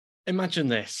Imagine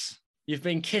this. You've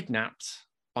been kidnapped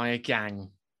by a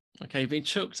gang. Okay, you've been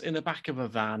chucked in the back of a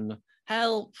van.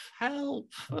 Help, help.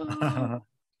 Oh,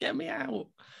 get me out.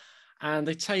 And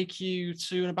they take you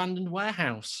to an abandoned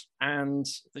warehouse and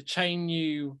they chain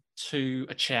you to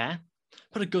a chair,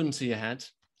 put a gun to your head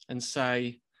and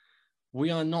say, we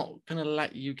are not going to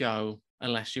let you go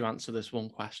unless you answer this one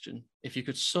question. If you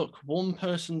could suck one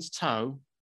person's toe,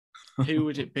 who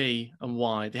would it be and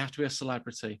why? They have to be a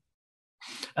celebrity.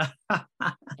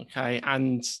 Okay,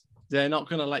 and they're not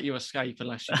going to let you escape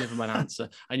unless you give them an answer.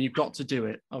 And you've got to do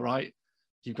it, all right?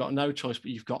 You've got no choice, but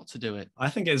you've got to do it. I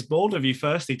think it's bold of you,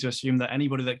 firstly, to assume that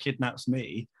anybody that kidnaps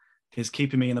me is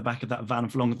keeping me in the back of that van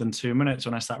for longer than 2 minutes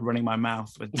when I start running my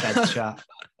mouth with dead chat.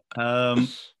 But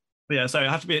yeah, so they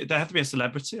have to be a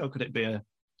celebrity, or could it be a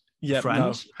friend?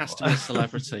 No, has to be a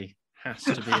celebrity. Has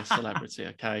to be a celebrity,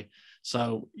 okay?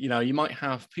 So, you might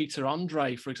have Peter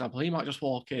Andre, for example. He might just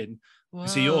walk in.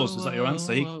 Is he yours? Is that your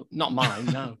answer? Not mine,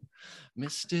 no.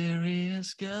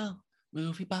 Mysterious girl.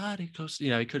 Move your body close.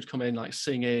 He could come in like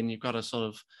singing. You've got to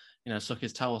sort of, suck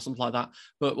his toe or something like that.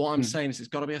 But what I'm saying is it's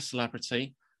got to be a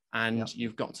celebrity and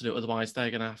you've got to do it. Otherwise,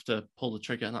 they're going to have to pull the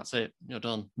trigger and that's it. You're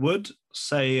done. Would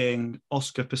saying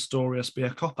Oscar Pistorius be a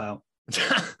cop-out?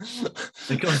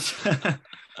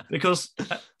 because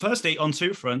firstly, on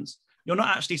two fronts, you're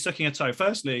not actually sucking a toe.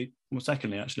 Secondly,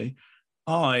 actually,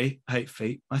 I hate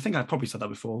feet. I think I probably said that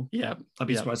before. Yeah. I'd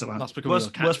be surprised if I had. That's becoming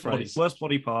worst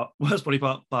body part,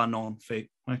 bar none,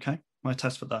 feet. Okay. My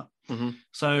test for that. Mm-hmm.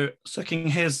 So sucking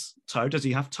his toe, does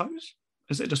he have toes?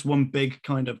 Is it just one big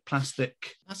kind of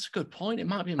plastic? That's a good point. It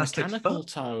might be a mechanical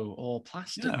toe or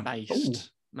plastic based,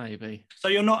 maybe. So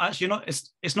you're not,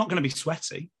 it's not going to be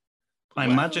sweaty. I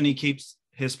imagine he keeps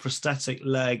his prosthetic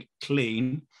leg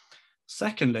clean.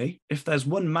 Secondly, if there's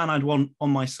one man I'd want on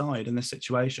my side in this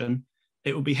situation,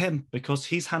 it would be him because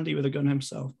he's handy with a gun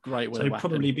himself. Great with so a he'd weapon.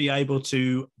 probably be able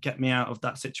to get me out of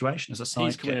that situation as a sidekick.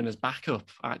 He's coming in as backup,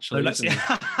 actually. So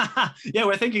yeah,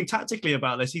 we're thinking tactically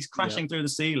about this. He's crashing through the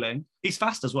ceiling. He's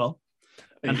fast as well.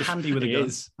 And handy with a gun.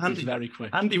 He's very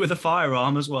quick. Handy with a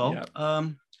firearm as well. Yeah.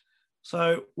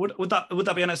 So would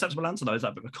that be an acceptable answer though? Is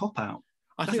that a bit of a cop-out?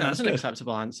 I think that's an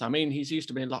acceptable answer. I mean, he's used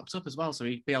to being locked up as well, so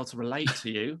he'd be able to relate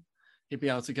to you. He'd be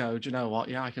able to go, do you know what?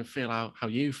 Yeah, I can feel how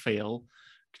you feel.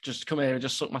 Just come here and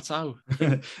just suck my toe.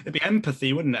 It'd be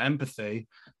empathy, wouldn't it? Empathy.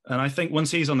 And I think once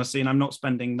he's on the scene, I'm not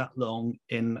spending that long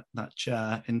in that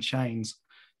chair in chains.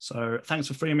 So thanks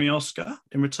for freeing me, Oscar.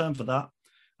 In return for that,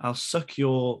 I'll suck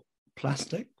your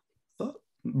plastic foot.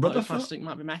 Rubber plastic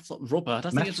might be metal. Rubber. I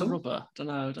don't think it's a rubber. Don't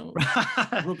know.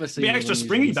 Rubber. Be extra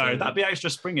springy though. That'd be extra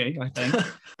springy, I think.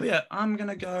 But yeah, I'm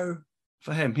gonna go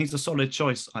for him. He's a solid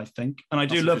choice, I think. And I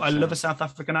love a South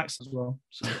African accent as well.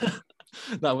 So.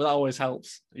 that always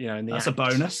helps, in the That's act. A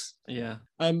bonus. Yeah.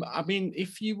 I mean,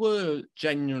 if you were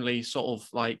genuinely sort of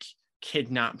like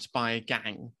kidnapped by a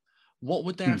gang, what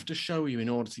would they have to show you in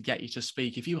order to get you to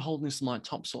speak? If you were holding some like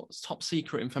top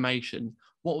secret information,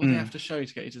 what would they have to show you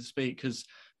to get you to speak? Because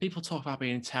people talk about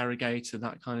being interrogated,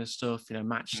 that kind of stuff,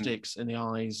 matchsticks in the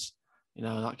eyes,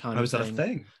 that kind of thing. Is that a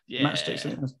thing? Yeah.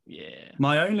 Matchsticks. Yeah.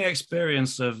 My only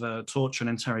experience of torture and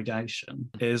interrogation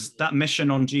is that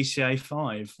mission on GTA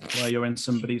 5 where you're in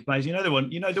somebody's place. You know the one.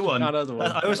 I know the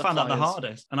one. I always found that the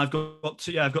hardest. And I've got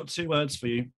two words for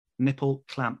you: nipple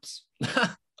clamps.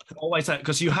 Always,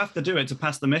 because you have to do it to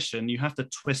pass the mission. You have to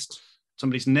twist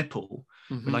somebody's nipple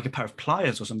with like a pair of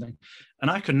pliers or something.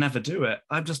 And I could never do it.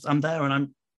 I'm there and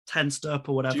I'm tensed up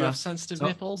or whatever. Do you have sensitive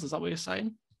nipples? Is that what you're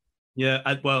saying? Yeah.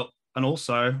 And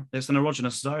also, it's an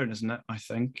erogenous zone, isn't it? I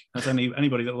think, as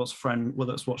anybody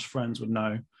that's watched Friends would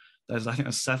know. I think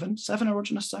there's seven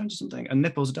erogenous zones or something, and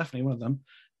nipples are definitely one of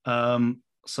them.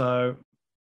 So,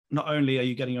 not only are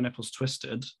you getting your nipples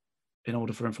twisted in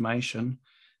order for information,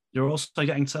 you're also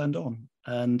getting turned on,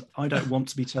 and I don't want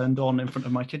to be turned on in front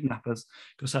of my kidnappers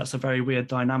because that's a very weird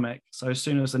dynamic. So, as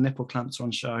soon as the nipple clamps are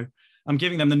on show, I'm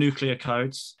giving them the nuclear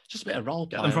codes. Just a bit of role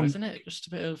play, isn't it? Just a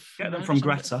bit of get them from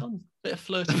Greta. Bit of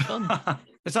flirty fun.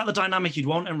 Is that the dynamic you'd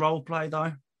want in role play, though?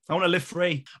 I want to live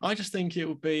free. I just think it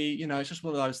would be, it's just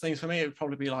one of those things. For me, it would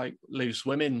probably be like Loose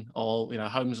Women or,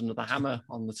 Homes Under the Hammer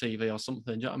on the TV or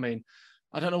something. Do you know what I mean?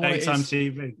 I don't know what Daytime it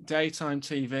is. Daytime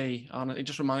TV. And it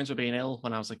just reminds me of being ill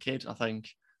when I was a kid, I think.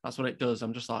 That's what it does.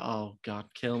 I'm just like, oh, God,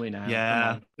 kill me now.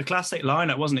 Yeah. The classic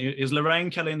lineup, wasn't it? It was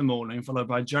Lorraine Kelly in the morning, followed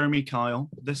by Jeremy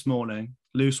Kyle this morning.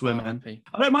 Loose Women.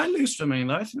 I don't mind Loose Women,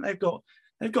 though. I think they've got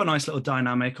a nice little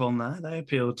dynamic on there. They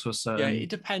appeal to a certain... Yeah, it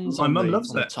depends My on mum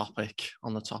loves the topic.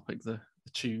 The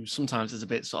choose. Sometimes it's a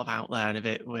bit sort of out there and a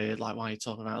bit weird, like, why are you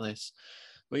talking about this?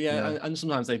 But and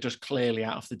sometimes they're just clearly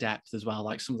out of the depth as well.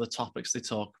 Like some of the topics they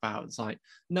talk about, it's like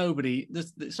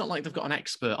it's not like they've got an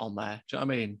expert on there. Do you know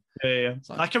what I mean? Yeah.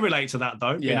 Like, I can relate to that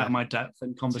though, being out of my depth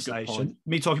in conversation.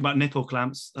 Me talking about nipple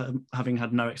clamps, having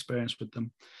had no experience with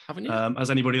them. Haven't you? As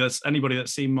anybody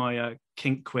that's seen my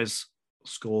kink quiz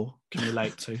score can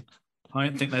relate to. I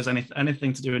don't think there's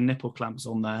anything to do with nipple clamps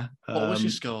on there. What was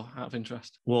your score out of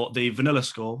interest? What, the vanilla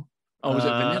score? Oh, was it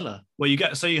vanilla? Well,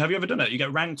 have you ever done it? You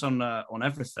get ranked on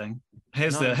everything.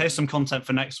 Here's some content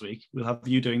for next week. We'll have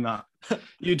you doing that.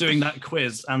 You doing that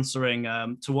quiz, answering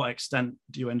to what extent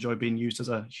do you enjoy being used as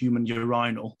a human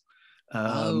urinal?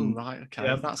 Right, okay.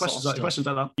 Yeah, questions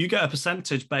like that. You get a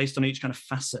percentage based on each kind of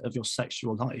facet of your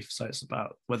sexual life. So it's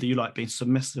about whether you like being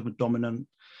submissive or dominant,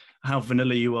 how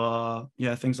vanilla you are,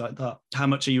 things like that. How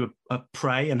much are you a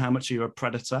prey and how much are you a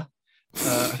predator?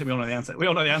 I think we all know the answer. We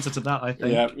all know the answer to that, I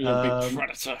think. Yeah, big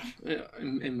predator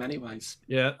in many ways.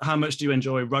 Yeah. How much do you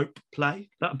enjoy rope play?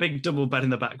 That big double bed in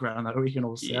the background that we can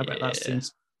all see. I bet that's seen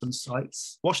some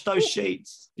sights. Wash those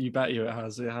sheets. You bet you it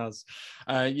has. It's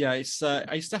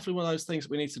definitely one of those things that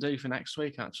we need to do for next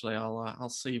week. Actually, I'll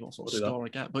see what sort of score I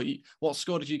get. But what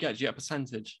score did you get? Did you get a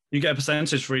percentage? You get a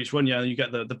percentage for each one. Yeah, you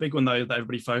get the big one though that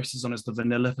everybody focuses on is the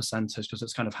vanilla percentage, because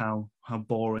it's kind of how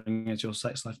boring is your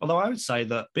sex life. Although I would say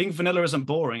that being vanilla isn't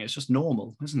boring. It's just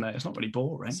normal, isn't it? It's not really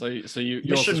boring. So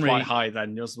yours is quite high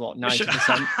then. Yours is what,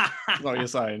 90%? Is what you're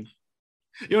saying?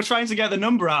 You're trying to get the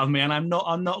number out of me, and I'm not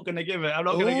going to give it. I'm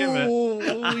not going to give it.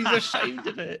 Oh, he's ashamed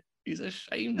of it. It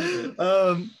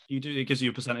gives you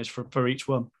a percentage for each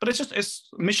one, but it's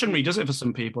missionary does it for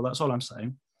some people. That's all I'm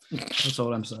saying. I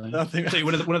think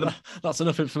one of the that's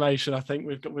enough information. I think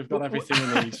we've got everything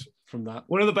we need from that.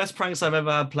 One of the best pranks I've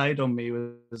ever had played on me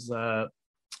was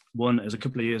one a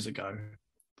couple of years ago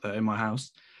in my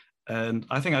house, and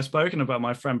I think I've spoken about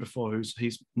my friend before.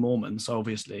 He's Mormon, so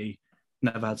obviously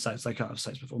never had sex. They can't have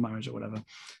sex before marriage or whatever.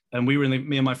 And me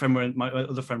and my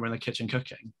other friend were in the kitchen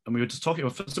cooking, and we were just talking.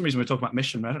 For some reason, we were talking about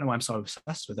missionary. I don't know why I'm so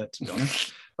obsessed with it, to be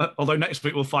honest. But although next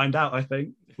week we'll find out, I think,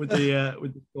 with the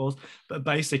scores. But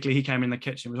basically, he came in the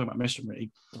kitchen. We were talking about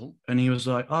missionary, and he was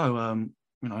like, "Oh,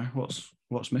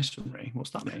 what's missionary?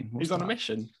 What's that mean? He's on a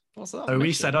mission. What's that?" So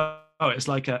we said, "Oh, it's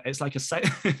like a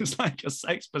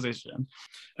sex position," and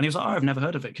he was like, "Oh, I've never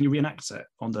heard of it. Can you reenact it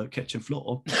on the kitchen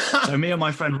floor?" So me and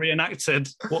my friend reenacted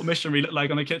what missionary looked like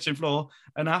on the kitchen floor,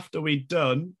 and after we'd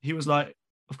done, he was like,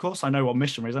 "Of course I know what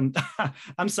missionary is.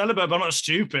 I'm celibate, but I'm not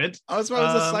stupid." I was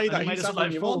about to say that he's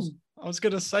having you on. I was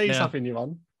going to say he's having you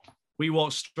on. We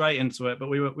walked straight into it, but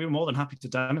we were more than happy to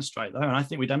demonstrate though, and I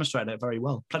think we demonstrated it very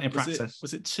well. Plenty of practice.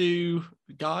 Was it two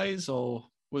guys or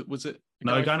was it?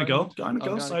 No, guy and a girl.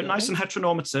 So nice and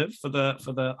heteronormative for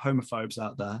the homophobes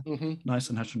out there. Mm-hmm.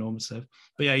 Nice and heteronormative.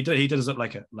 But yeah, he did us up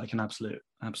like an absolute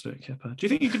kipper. Do you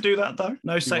think you could do that though?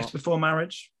 No sex before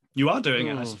marriage? You are doing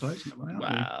it, I suppose.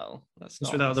 Well, that's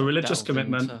not without the religious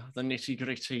commitment. The nitty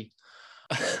gritty.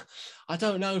 I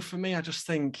don't know. For me, I just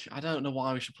think I don't know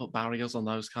why we should put barriers on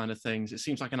those kind of things. It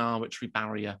seems like an arbitrary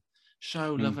barrier.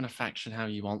 Show love and affection how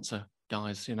you want to,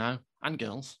 guys. And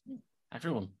girls,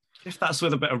 everyone. If that's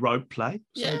with a bit of rope play,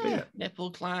 so be it. Nipple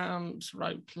clamps,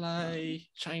 rope play,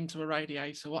 chain to a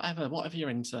radiator, whatever you're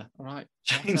into. All right,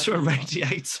 chain to a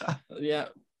radiator. Yeah,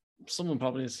 someone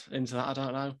probably is into that. I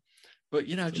don't know, but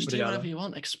just do whatever you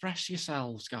want. Express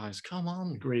yourselves, guys. Come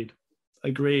on. Agreed.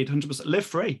 100%. Live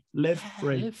free. Live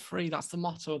free. That's the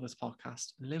motto of this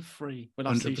podcast. Live free. We'll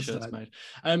have t-shirts made.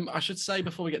 I should say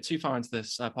before we get too far into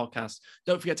this podcast,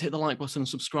 don't forget to hit the like button and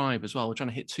subscribe as well. We're trying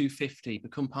to hit 250.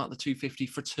 Become part of the 250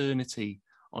 fraternity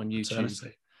on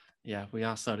YouTube. Yeah, we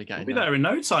are slowly getting. We'll be there in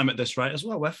no time at this rate as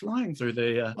well. We're flying through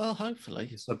the. Well,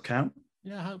 hopefully sub count.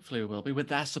 Yeah, hopefully we will be with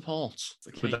their support.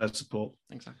 With their support,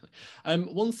 exactly.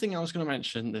 One thing I was going to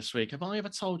mention this week. Have I ever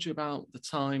told you about the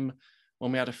time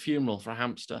when we had a funeral for a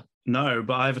hamster? No,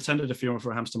 but I've attended a funeral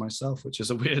for a hamster myself, which is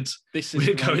a weird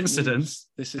coincidence.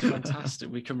 This is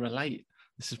fantastic. We can relate.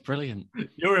 This is brilliant.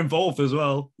 You're involved as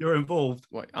well.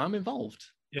 Wait, I'm involved?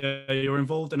 Yeah, you're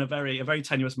involved in a very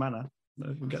tenuous manner.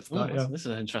 We'll get to that, This is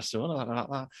an interesting one. I like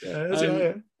that. Yeah.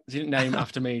 You didn't name it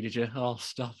after me, did you? Oh,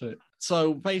 stop it.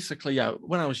 So basically,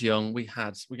 when I was young, we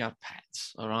had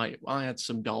pets, all right? I had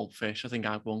some goldfish. I think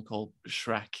I had one called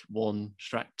Shrek 1,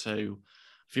 Shrek 2,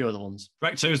 a few other ones.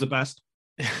 Shrek 2 is the best.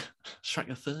 Shrek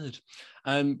the Third.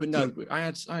 But no, I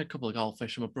had a couple of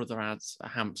goldfish, and my brother had a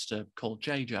hamster called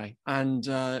JJ, and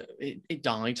it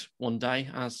died one day,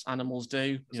 as animals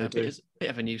do. It's a bit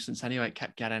of a nuisance anyway. It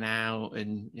kept getting out,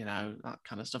 and that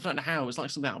kind of stuff. I don't know how. It was like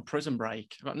something out of Prison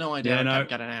Break. I've got no idea. It kept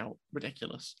getting out.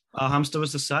 Ridiculous. Our hamster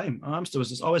was the same. Our hamster was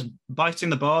just always biting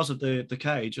the bars of the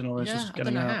cage and always just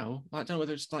getting out. I don't know how. I don't know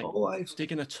whether it's like always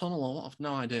digging a tunnel or what. I've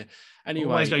no idea.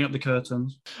 Anyway, always going up the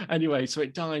curtains. Anyway, so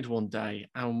it died one day,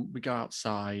 and we go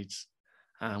outside,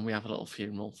 and we have a little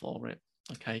funeral for it.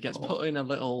 Okay, it gets put in a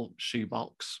little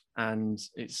shoebox, and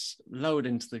it's lowered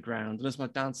into the ground. And as my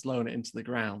dad's lowering it into the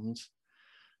ground,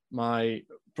 my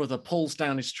brother pulls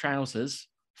down his trousers.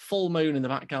 Full moon in the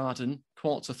back garden,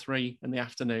 2:45 in the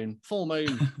afternoon. Full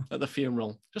moon at the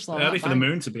funeral. Just like early for the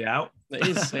moon to be out.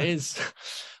 It is.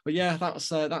 But yeah, that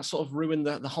sort of ruined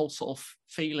the whole sort of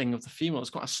feeling of the funeral. It's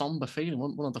quite a somber feeling.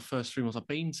 One of the first funerals I've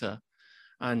been to,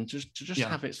 and to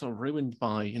have it sort of ruined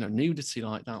by nudity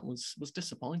like that was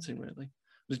disappointing, really.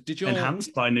 Did you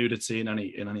enhanced by nudity in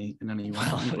any way?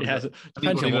 Well, yeah,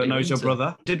 anybody that knows your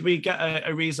brother. Did we get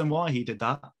a reason why he did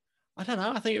that? I don't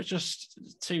know. I think it was just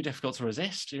too difficult to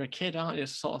resist. You're a kid, aren't you?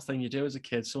 It's the sort of thing you do as a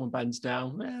kid. Someone bends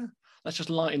down. Yeah, let's just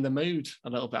lighten the mood a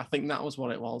little bit. I think that was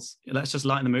what it was. Let's just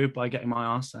lighten the mood by getting my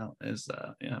arse out. It's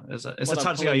a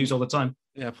tactic I use all the time.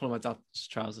 Yeah, pulling my dad's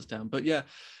trousers down. But yeah,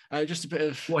 just a bit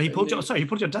of. What, he pulled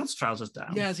your dad's trousers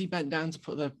down? Yeah, as he bent down to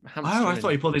put the hamster I thought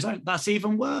he pulled his own. That's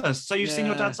even worse. So you've seen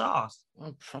your dad's arse?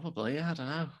 Well, probably. Yeah, I don't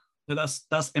know. So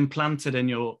that's implanted in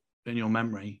your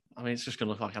memory. I mean, it's just going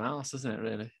to look like an arse, isn't it,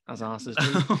 really? As arses do.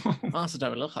 Arses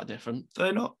don't look that different.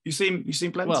 They're not. You seem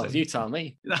plenty. Well, you tell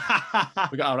me.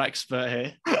 We got our expert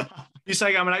here. You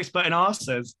saying I'm an expert in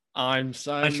arses? I'm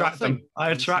saying I attract them.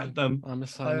 I attract them.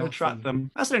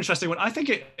 That's an interesting one. I think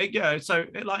so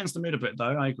it lightens the mood a bit,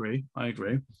 though. I agree.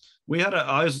 We had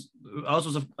ours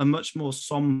was a much more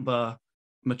somber,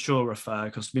 mature affair,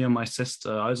 because me and my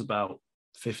sister, I was about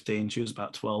 15, she was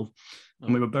about 12,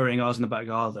 and we were burying ours in the back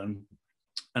garden,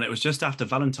 and it was just after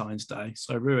Valentine's Day,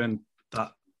 so it ruined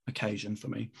that occasion for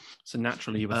me. So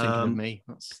naturally you were thinking of me.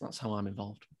 That's how I'm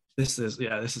involved. This is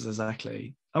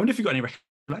exactly. I wonder if you've got any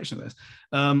recollection of this.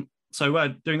 So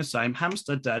we're doing the same.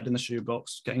 Hamster dead in the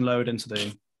shoebox, getting lowered into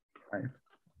the grave.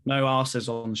 No arses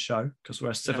on the show because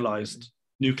we're a civilized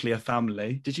nuclear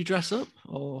family. Did you dress up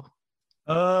or?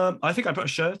 I think I put a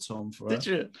shirt on for it. Did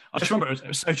you? I just remember it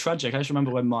was so tragic. I just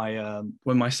remember when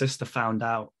my sister found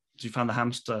out she found the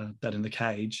hamster dead in the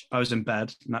cage. I was in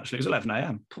bed. Naturally, it was 11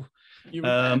 a.m. You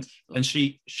were in bed. And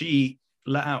she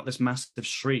let out this massive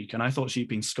shriek, and I thought she'd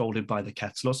been scolded by the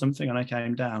kettle or something. And I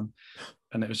came down,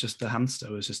 and it was just the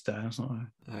hamster was just there. I was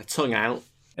like, tongue out.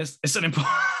 It's an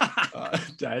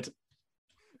important dead.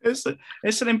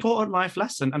 It's an important life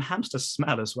lesson, and hamsters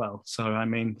smell as well. So I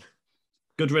mean,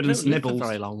 good riddance. Nibbles.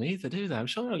 Very long either, do they? I'm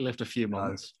sure I lived a few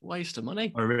months. No. Waste of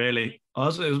money. Oh really? It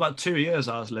was about 2 years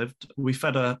ours lived. We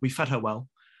fed her well.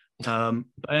 But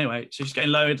anyway, she's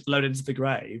getting loaded into the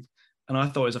grave. And I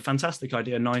thought it was a fantastic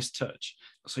idea, nice touch.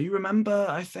 So you remember,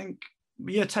 I think,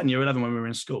 year 10, year 11 when we were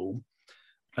in school,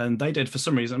 and they did, for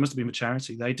some reason, it must have been for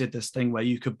charity, they did this thing where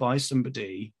you could buy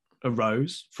somebody a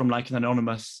rose from like an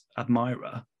anonymous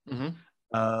admirer,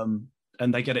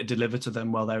 and they get it delivered to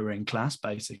them while they were in class,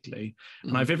 basically.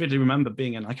 And I vividly remember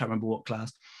being in, I can't remember what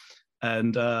class,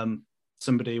 and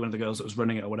somebody, one of the girls that was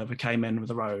running it or whatever, came in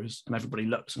with a rose, and everybody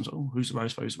looked and was like, oh, who's the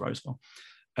rose for, who's the rose for?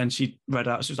 And she read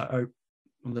out, she was like, oh,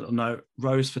 a little note,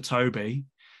 rose for Toby.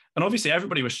 And obviously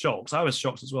everybody was shocked. I was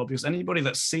shocked as well, because anybody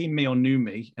that's seen me or knew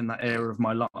me in that era of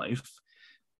my life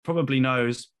probably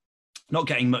knows not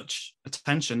getting much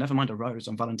attention, never mind a rose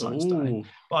on Valentine's Day.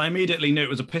 But I immediately knew it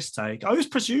was a piss take. I always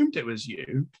presumed it was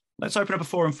you. Let's open up a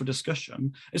forum for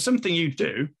discussion. It's something you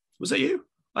do. Was it you?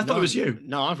 I thought it was you.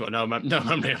 No, I've got no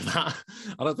memory of that.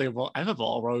 I don't think I've ever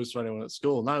bought a rose for anyone at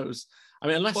school. No, it was, I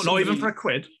mean, unless not even for a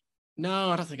quid.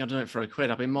 No, I don't think I'd do it for a quid.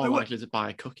 I'd be more likely to buy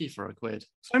a cookie for a quid.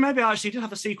 So maybe I actually did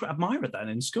have a secret admirer then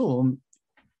in school.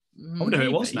 I wonder who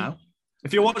it was now.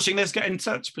 If you're watching this, get in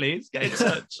touch, please. Get in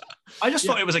touch. I just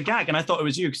thought it was a gag, and I thought it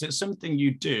was you because it's something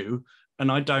you do.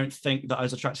 And I don't think that I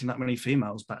was attracting that many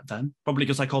females back then. Probably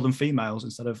because I called them females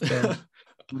instead of girls.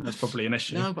 That's probably an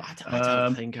issue. No, but I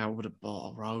don't think I would have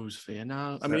bought a rose for you.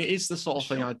 No, I mean, it is the sort of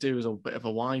thing I do as a bit of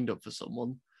a wind-up for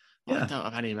someone. Yeah. I don't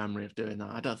have any memory of doing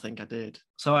that. I don't think I did.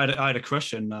 So I had a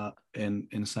crush in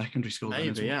secondary school.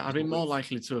 Maybe, yeah. I'd be more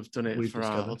likely to have done it for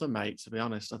our other mate, to be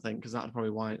honest, I think, because that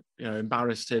probably why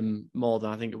embarrassed him more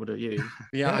than I think it would have you.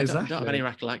 Yeah, exactly. I don't have any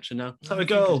recollection, no. So the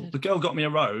girl got me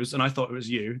a rose, and I thought it was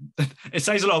you. It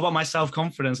says a lot about my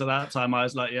self-confidence at that time. I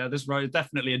was like, yeah, this rose is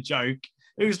definitely a joke.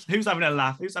 Who's having a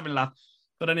laugh? Who's having a laugh?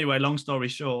 But anyway, long story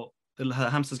short, the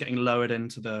hamster's getting lowered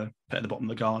into the pit at the bottom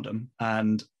of the garden,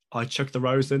 and I chucked the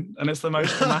rose in, and it's the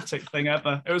most dramatic thing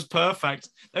ever. It was perfect.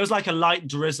 There was like a light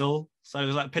drizzle, so it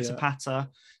was like pitter patter.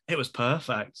 It was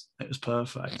perfect. It was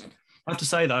perfect. I have to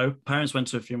say though, parents went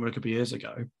to a funeral a couple of years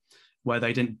ago where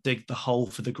they didn't dig the hole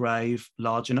for the grave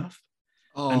large enough,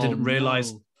 and didn't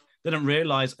realize. No. Didn't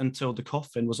realize until the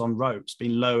coffin was on ropes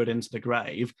being lowered into the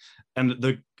grave, and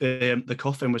the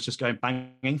coffin was just going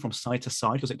banging from side to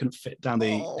side because it couldn't fit down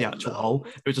the actual hole.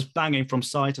 It was just banging from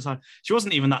side to side. She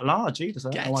wasn't even that large either. So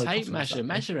Get a tape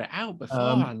measure it out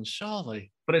beforehand,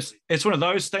 surely. But it's one of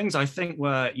those things, I think,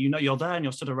 where you're there and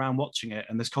you're stood around watching it,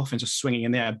 and this coffin's just swinging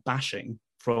in the air, bashing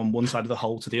from one side of the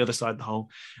hole to the other side of the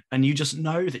hole, and you just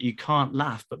know that you can't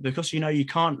laugh, but because you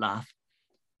can't laugh,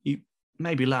 you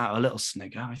maybe allow a little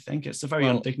snigger. I think it's a very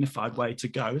undignified way to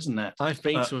go, isn't it? I've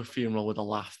been to a funeral with a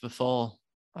laugh before.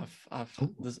 There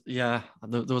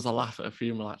was a laugh at a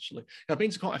funeral actually. I've been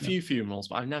to quite a few funerals,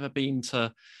 but I've never been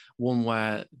to one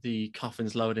where the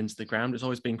coffin's lowered into the ground. It's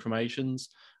always been cremations,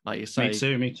 like you say.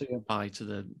 Me too. By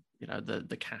to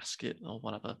the casket or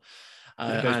whatever.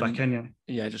 It goes back in,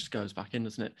 yeah, it just goes back in,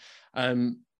 doesn't it? I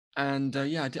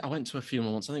went to a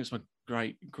funeral once. I think it was my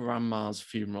great grandma's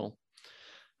funeral.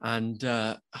 And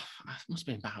it must have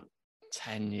been about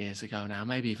 10 years ago now,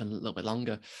 maybe even a little bit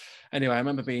longer. Anyway, I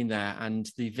remember being there, and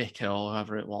the vicar or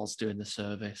whoever it was doing the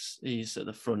service, he's at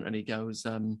the front and he goes,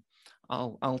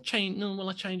 I'll change. No, will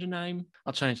I change a name?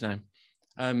 I'll change the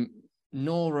name.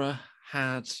 Nora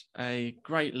had a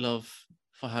great love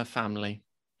for her family,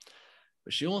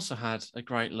 but she also had a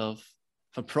great love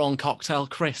for prawn cocktail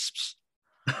crisps.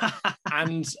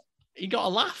 And he got a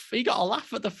laugh. He got a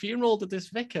laugh at the funeral of this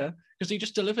vicar because he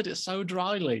just delivered it so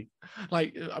dryly.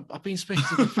 Like, I've been speaking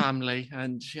to the family,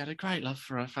 and she had a great love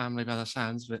for her family by the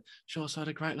sounds of it. She also had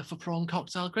a great love for prawn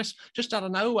cocktail crisps, just out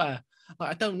of nowhere.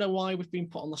 Like, I don't know why we've been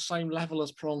put on the same level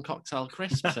as prawn cocktail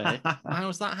crisps here. How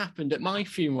has that happened at my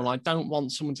funeral? I don't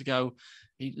want someone to go,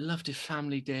 he loved his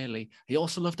family dearly. He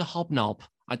also loved a hobnob.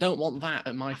 I don't want that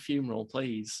at my funeral,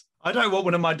 please. I don't want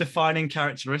one of my defining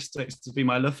characteristics to be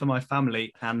my love for my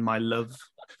family and my love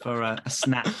for a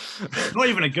snack. Not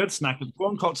even a good snack.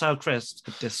 Prawn cocktail crisps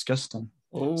are disgusting.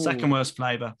 Ooh. Second worst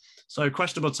flavour. So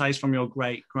questionable taste from your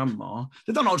great grandma.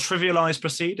 Did that not trivialise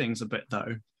proceedings a bit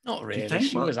though? Not really.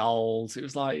 She was old. It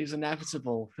was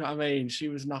inevitable. You know what I mean? She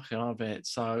was knocking on a bit.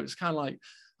 So it's kind of like,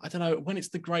 I don't know, when it's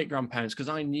the great grandparents, because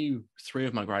I knew 3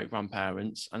 of my great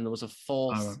grandparents, and there was a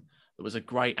 4th. It was a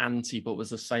great auntie, but was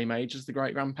the same age as the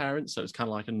great grandparents. So it's kind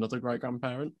of like another great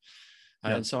grandparent.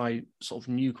 And so I sort of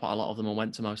knew quite a lot of them and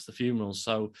went to most of the funerals.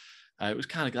 So it was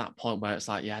kind of that point where it's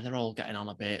like, yeah, they're all getting on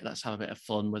a bit. Let's have a bit of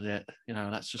fun with it.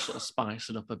 Let's just sort of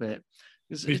spice it up a bit.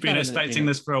 We've been expecting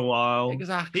this for a while.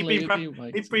 Exactly. He'd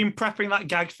been prepping that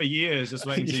gag for years, just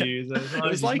waiting to use it. It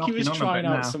was like he was trying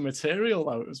out some material,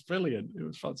 though. It was brilliant. It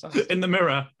was fantastic. In the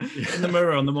mirror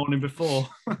on the morning before.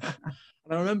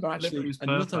 And I remember actually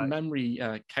another memory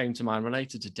came to mind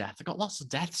related to death. I got lots of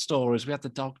death stories. We had the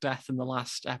dog death in the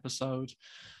last episode.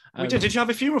 We did. Did you have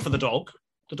a funeral for the dog?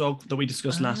 The dog that we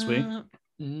discussed last week?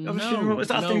 No. Is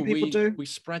that a thing people do? We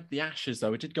spread the ashes, though.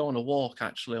 We did go on a walk,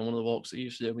 actually, on one of the walks that we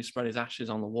used to do. We spread his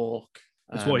ashes on the walk.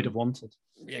 That's what he'd have wanted.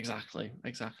 Exactly.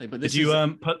 But did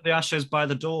you put the ashes by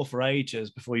the door for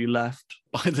ages before you left?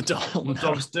 By the door? What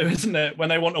dogs do, isn't it? When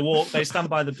they want to walk, they stand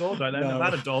by the door, don't they? No. They've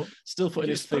had a dog. Still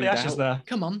putting his food ashes out. There.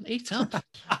 Come on, eat up.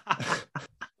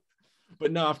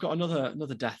 But no, I've got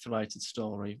another death-related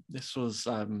story. This was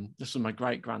my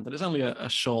great-granddad. It's only a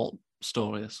short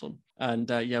story, this one. And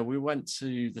we went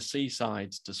to the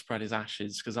seaside to spread his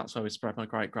ashes, because that's where we spread my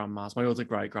other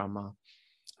great-grandma.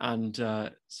 And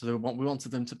so we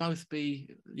wanted them to both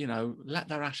be, let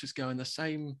their ashes go in the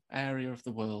same area of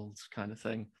the world, kind of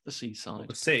thing, the seaside.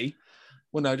 The sea?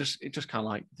 Well, no, just kind of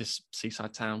like this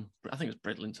seaside town. I think it's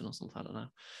Bridlington or something, I don't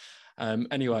know.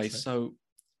 Anyway, so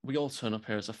we all turn up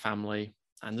here as a family,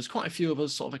 and there's quite a few of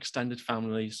us, sort of extended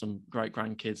family, some great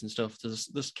grandkids and stuff.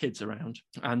 There's kids around,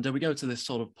 and we go to this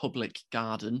sort of public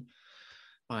garden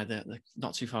by the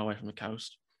not too far away from the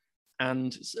coast.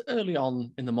 And it's early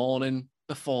on in the morning,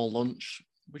 before lunch,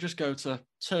 we just go to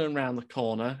turn around the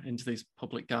corner into these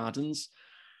public gardens.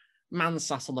 Man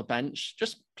sat on the bench,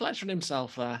 just pleasuring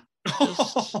himself there,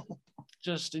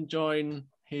 just enjoying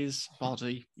his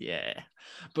body. Yeah,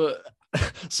 but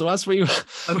so as we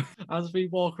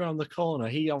walk around the corner,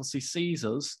 he obviously sees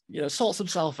us, sorts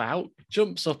himself out,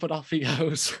 jumps up, and off he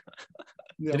goes.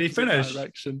 the Did he opposite finish?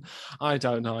 direction. I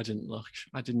don't know. I didn't look.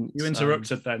 I didn't. You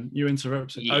interrupted then. You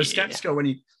interrupted. I was Yeah. skeptical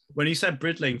when you said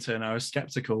Bridlington. I was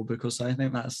skeptical because I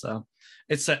think that's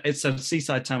it's a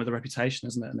seaside town with a reputation,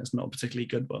 isn't it? And it's not a particularly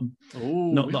good one.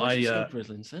 Oh, Not we that I discovered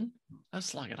Bridlington. Let's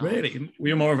slag it off. really.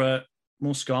 We were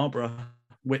more Scarborough,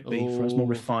 Whitby for us, more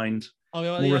refined,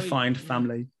 refined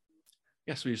family.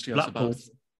 Yes, we used to go Blackpool. to both.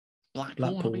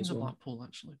 Blackpool. I've been to Blackpool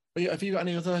actually. But have you got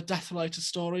any other death-related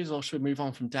stories, or should we move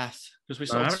on from death? Because we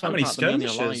sort of spoke about the meaning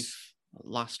of life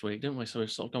last week, didn't we? So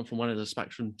we've sort of gone from one end of the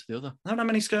spectrum to the other. I don't have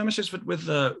many skirmishes with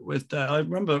I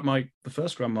remember the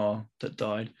first grandma that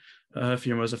died. Her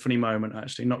funeral was a funny moment,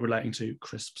 actually, not relating to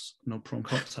crisps, no prawn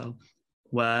cocktail,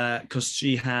 because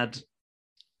she had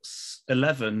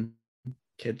 11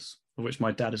 kids, of which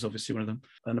my dad is obviously one of them.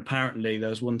 And apparently there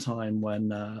was one time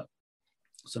when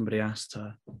somebody asked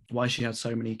her why she had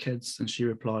so many kids, and she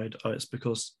replied, "Oh, it's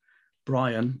because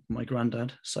Brian, my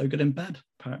granddad, so good in bed."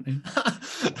 Apparently,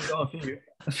 got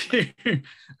a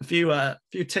few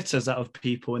titters out of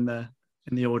people in the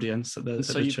audience at the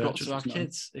so at the you've church, got to have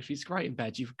kids. If he's great in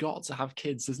bed, you've got to have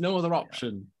kids. There's no other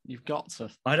option. Yeah. You've got to.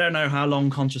 I don't know how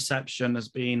long contraception has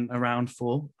been around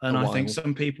for, and I think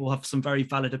some people have some very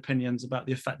valid opinions about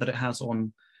the effect that it has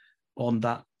on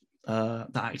that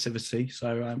activity.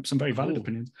 So some very valid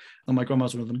opinions, and my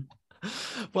grandma's one of them.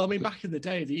 Well, I mean, back in the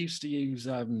day, they used to use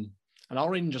an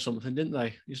orange or something, didn't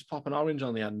they? Used to pop an orange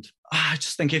on the end. I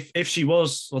just think if she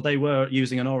was, or they were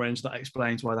using an orange, that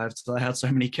explains why they had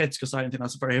so many kids, because I don't think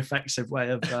that's a very effective way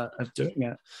of doing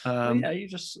it.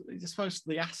 You're supposed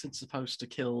the acid's supposed to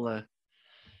kill.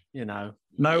 No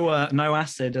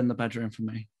acid in the bedroom for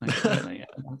me.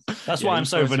 That's why I'm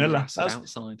so vanilla.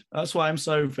 That's why I'm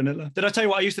so vanilla. Did I tell you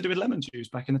what I used to do with lemon juice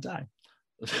back in the day?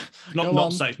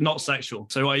 Not sexual.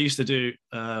 So what I used to do,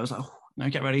 I was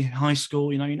like, get ready, high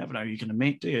school. You never know who you're going to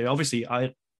meet, do you? Obviously,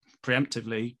 I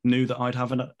preemptively knew that I'd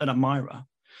have an admirer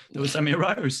that would send me a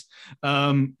rose.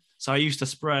 So I used to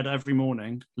spread every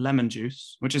morning lemon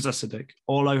juice, which is acidic,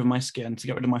 all over my skin to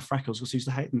get rid of my freckles, because I used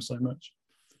to hate them so much.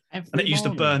 And it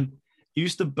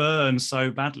used to burn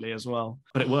so badly as well,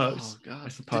 but it works. I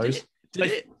suppose.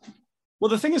 Did it? Well,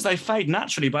 the thing is, they fade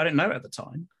naturally, but I didn't know it at the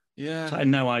time. Yeah, so I had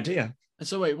no idea. And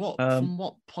so, wait, from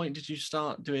what point did you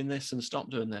start doing this and stop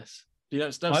doing this? You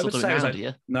don't still do it now, do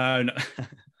you? No.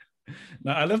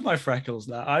 No, I love my freckles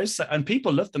now. And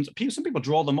people love them. Some people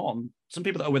draw them on. Some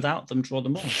people that are without them draw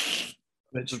them on.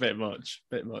 It's a bit much.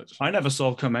 I never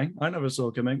saw coming.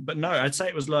 But no, I'd say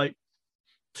it was like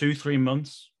 2-3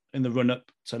 months in the run up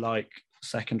to like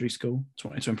secondary school. Just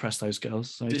wanted to impress those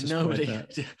girls. So did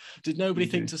nobody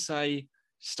think to say,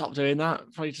 stop doing that?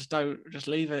 Probably just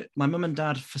leave it. My mum and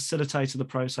dad facilitated the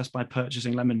process by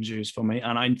purchasing lemon juice for me,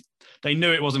 and they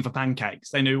knew it wasn't for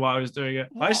pancakes. They knew why I was doing it.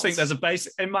 What? I just think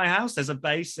in my house there's a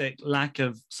basic lack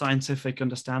of scientific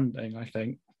understanding, I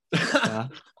think.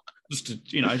 Just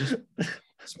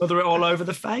smother it all over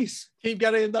the face. Keep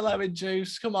getting the lemon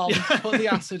juice. Come on, put the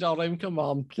acid on him. Come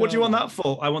on. What do you want that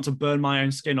for? I want to burn my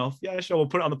own skin off. Yeah, sure. We'll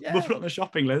put it on the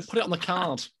shopping list. Put it on the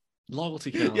card.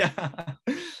 Loyalty card. Yeah.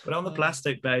 Put it on the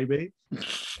plastic, baby.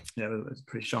 Yeah, it's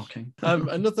pretty shocking.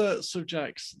 Another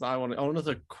subject that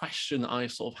another question that I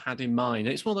sort of had in mind.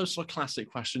 It's one of those sort of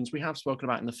classic questions we have spoken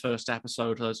about in the first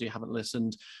episode. For those of you who haven't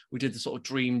listened, we did the sort of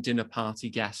dream dinner party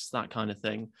guests, that kind of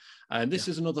thing. And this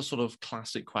is another sort of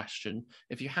classic question.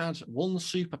 If you had one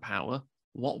superpower,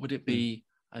 what would it be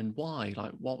and why?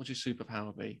 Like, what would your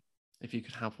superpower be if you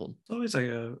could have one? It's always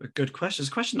a good question. It's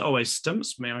a question that always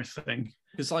stumps me, I think.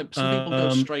 Because like some people go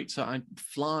straight to I'd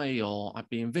fly, or I'd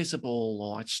be invisible,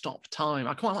 or I'd stop time.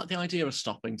 I quite like the idea of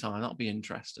stopping time. That'd be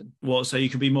interesting. What? So you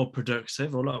can be more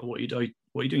productive, or like what are you doing?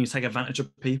 What are you doing? You take advantage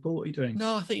of people? What are you doing?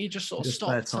 No, I think you just sort of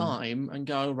stop time and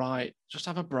go, right, just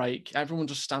have a break. Everyone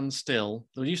just stands still.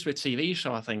 There used to be a TV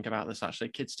show, I think, about this actually,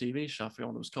 a kids' TV show. I forgot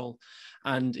what it was called.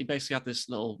 And he basically had this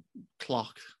little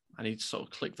clock, and he'd sort of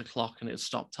click the clock and it'd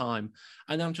stop time.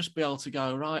 And then just be able to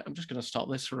go, right, I'm just going to stop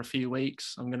this for a few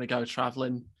weeks. I'm going to go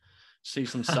traveling, see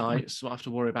some sights, don't have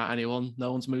to worry about anyone.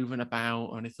 No one's moving about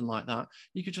or anything like that.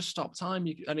 You could just stop time.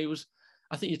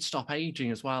 I think you'd stop aging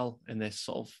as well in this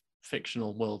sort of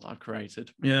fictional world I've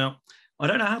created. Yeah. I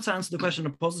don't know how to answer the question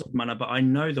in a positive manner, but I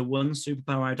know the one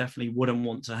superpower I definitely wouldn't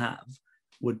want to have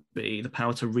would be the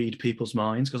power to read people's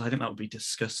minds, because I think that would be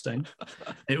disgusting.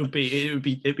 It'd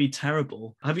be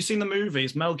terrible. Have you seen the movie?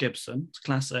 It's Mel Gibson. It's a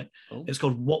classic. Oh. It's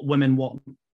called What Women Want.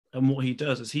 And what he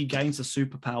does is he gains a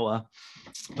superpower.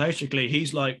 Basically,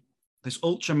 he's like this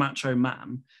ultra macho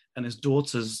man, and his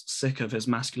daughter's sick of his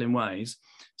masculine ways.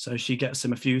 So she gets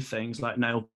him a few things like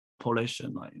nail polish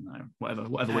and like, whatever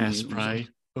women use.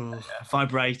 Oh. A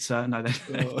vibrator, no, Oh.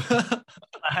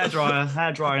 a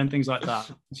hairdryer, and things like that.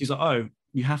 And she's like, oh,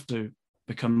 you have to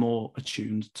become more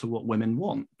attuned to what women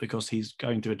want because he's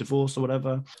going through a divorce or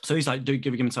whatever. So he's like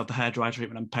giving himself the hairdryer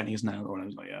treatment and painting his nail, or I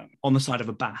was like, yeah, on the side of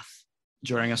a bath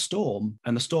during a storm,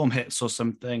 and the storm hits or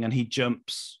something, and he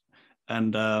jumps.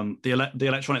 And the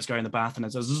electronics go in the bath, and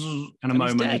it's a zzz, and a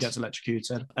moment he gets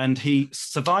electrocuted, and he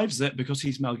survives it because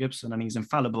he's Mel Gibson and he's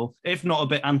infallible, if not a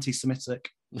bit anti-Semitic,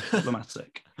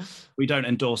 problematic. We don't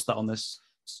endorse that on this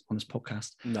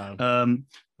podcast. No.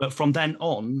 But from then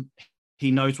on, he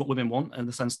knows what women want in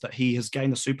the sense that he has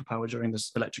gained the superpower during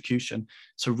this electrocution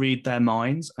to read their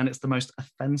minds. And it's the most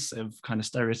offensive kind of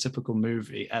stereotypical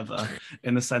movie ever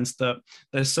in the sense that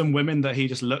there's some women that he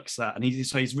just looks at and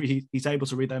he's able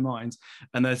to read their minds.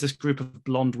 And there's this group of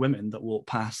blonde women that walk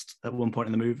past at one point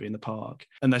in the movie in the park,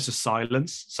 and there's just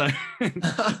silence. So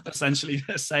essentially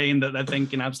they're saying that they're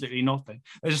thinking absolutely nothing.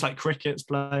 They're just like crickets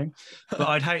playing. But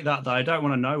I'd hate that though. I don't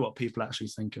want to know what people actually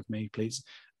think of me, please.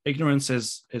 Ignorance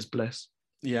is bliss.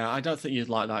 Yeah, I don't think you'd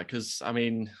like that because I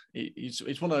mean, it's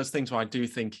one of those things where I do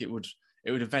think it would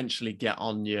eventually get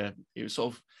on you. It was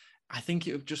sort of, I think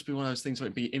it would just be one of those things where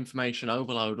it'd be information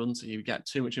overload, wouldn't it? You get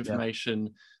too much information.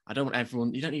 Yeah. I don't want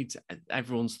everyone. You don't need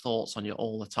everyone's thoughts on you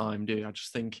all the time, do you? I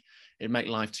just think it'd make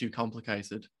life too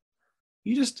complicated.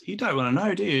 You don't want to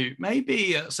know, do you?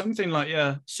 Maybe something like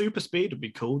super speed would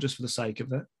be cool just for the sake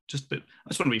of it. I just want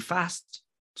to be fast.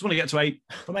 Just want to get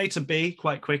from A to B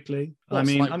quite quickly. I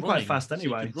mean, I'm quite fast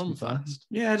anyway. So run fast.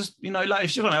 Yeah, just, like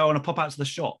if you want to pop out to the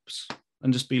shops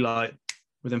and just be like,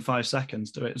 within 5 seconds,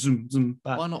 do it. Zoom, zoom,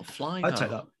 back. Why not fly? I'd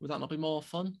take that. Would that not be more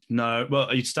fun? No,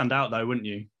 well, you'd stand out though, wouldn't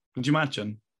you? Could you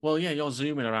imagine? Well, yeah, you're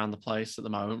zooming around the place at the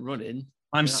moment, running.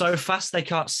 I'm so fast they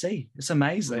can't see. It's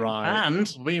amazing. Right.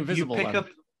 And be invisible.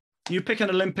 You pick an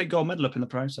Olympic gold medal up in the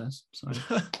process. So.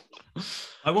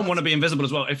 I wouldn't want to be invisible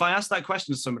as well. If I ask that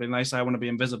question to somebody and they say I want to be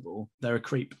invisible, they're a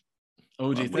creep.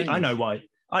 Oh, do you think? I know why.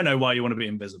 I know why you want to be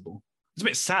invisible. It's a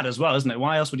bit sad as well, isn't it?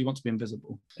 Why else would you want to be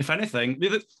invisible? If anything,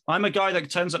 I'm a guy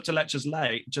that turns up to lectures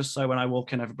late just so when I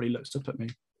walk in, everybody looks up at me.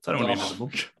 So I don't want to be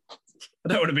invisible. I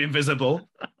don't want to be invisible.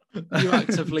 You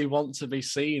actively want to be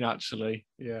seen, actually.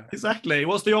 Yeah. Exactly.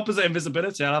 What's the opposite of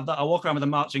invisibility? I'll walk around with a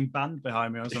marching band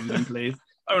behind me or something, please.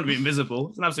 I don't want to be invisible.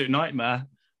 It's an absolute nightmare.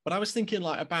 But I was thinking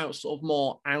about sort of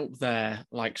more out there,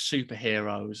 like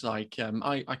superheroes. I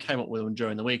came up with one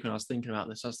during the week when I was thinking about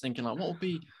this. I was thinking what would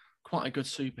be quite a good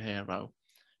superhero?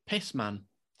 Pissman.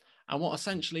 And what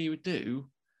essentially he would do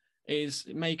is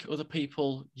make other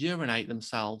people urinate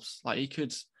themselves. Like he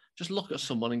could just look at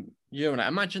someone and urinate.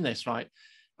 Imagine this, right?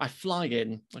 I fly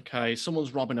in, okay,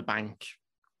 someone's robbing a bank.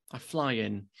 I fly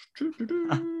in.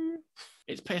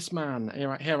 It's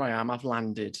Pissman. Here I am. I've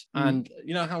landed. And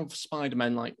you know how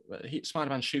Spider-Man,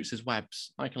 Spider-Man shoots his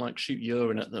webs. I can shoot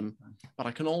urine at them, but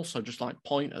I can also just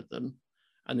point at them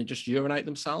and they just urinate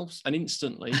themselves. And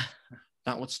instantly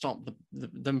that would stop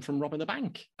them from robbing the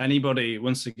bank. Anybody,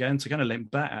 once again, to kind of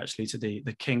link back actually to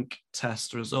the kink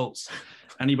test results,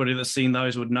 anybody that's seen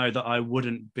those would know that I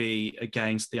wouldn't be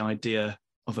against the idea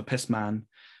of a Pissman.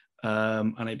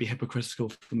 And it'd be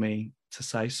hypocritical for me to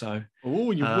say so.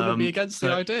 Oh, you wouldn't be against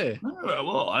the idea? No,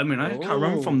 well, I mean, I can't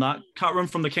run from that. Can't run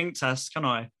from the kink test, can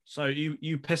I? So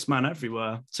you piss man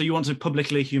everywhere. So you want to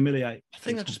publicly humiliate? I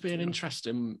think that'd just be an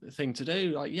interesting thing to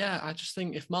do. I just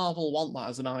think if Marvel want that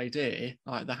as an idea,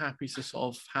 they're happy to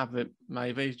sort of have it.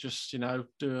 Maybe just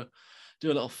do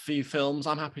a little few films.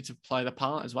 I'm happy to play the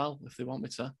part as well if they want me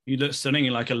to. You look stunning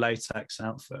in a latex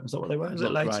outfit. Is that what they wear? Is it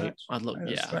latex? Great. I'd look,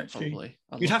 probably.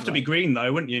 You'd have to be green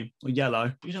though, wouldn't you? Or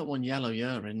yellow. You don't want yellow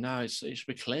urine. No, it should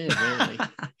be clear, really.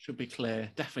 Should be clear.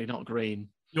 Definitely not green.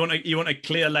 You want a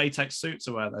clear latex suit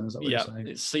to wear then? Is that what you're saying?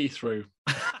 It's see-through.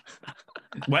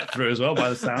 Wet through as well by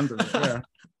the sound of it. Yeah.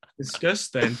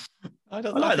 Disgusting. I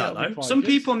like that though. Some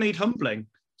people need humbling.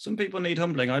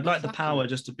 I'd like the power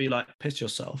just to be piss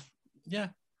yourself. Yeah,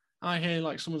 I hear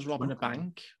someone's robbing a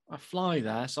bank. I fly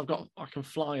there, so I can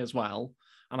fly as well,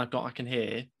 and I can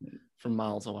hear from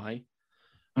miles away.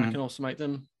 And I can also make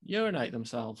them urinate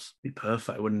themselves. Be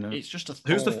perfect, wouldn't it? It's just a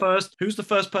thought. Who's the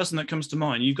first person that comes to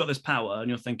mind? You've got this power, and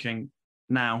you're thinking,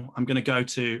 now I'm going to go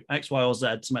to X, Y, or Z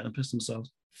to make them piss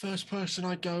themselves. First person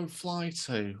I go fly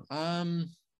to. I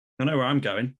know where I'm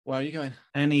going. Where are you going?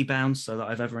 Any bouncer that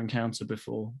I've ever encountered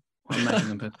before, I'm making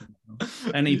them piss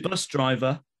themselves. Any bus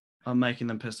driver, I'm making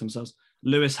them piss themselves.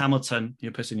 Lewis Hamilton,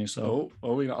 you're pissing yourself.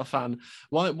 Oh, you're not a fan.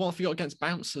 What have you got against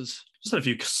bouncers? Just had a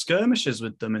few skirmishes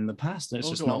with them in the past, and it's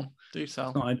just not. Do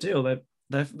tell. Not ideal.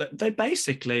 They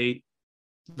basically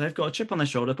they've got a chip on their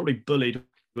shoulder, probably bullied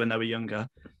when they were younger,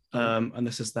 and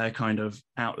this is their kind of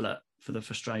outlet for the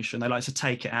frustration. They like to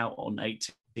take it out on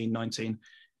 19,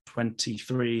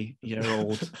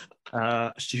 23-year-old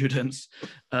students.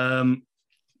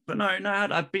 But no,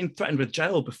 I've been threatened with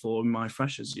jail before in my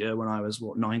freshers year when I was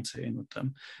 19 with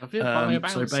them. Have you by a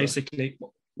bouncer? So basically,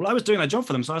 well, I was doing their job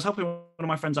for them. So I was helping one of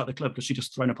my friends out the club because she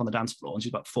just thrown up on the dance floor and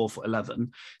she's about 4'11".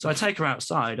 So I take her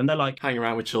outside and they're like, hang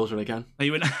around with children again. Are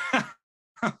you in?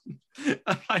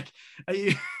 I'm like, are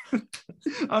you?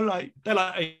 I'm like, they're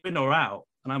like, are you in or out?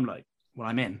 And I'm like, well,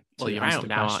 I'm in. Well, you're out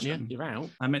now, aren't you? You're out.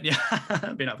 I mean, yeah,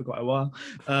 I've been out for quite a while.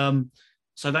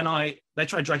 So then they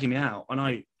tried dragging me out and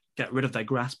I get rid of their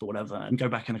grasp or whatever and go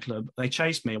back in the club. They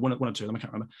chased me, one or two of them, I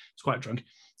can't remember. It's quite drunk.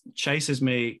 Chases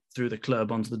me through the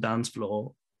club onto the dance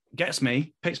floor, gets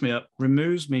me, picks me up,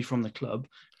 removes me from the club,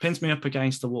 pins me up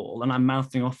against the wall, and I'm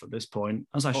mouthing off at this point,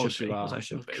 as I should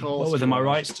be. What were my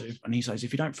rights to? And he says,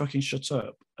 if you don't fucking shut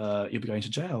up, you'll be going to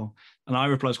jail. And I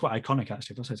replied, it's quite iconic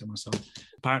actually, if I say to myself.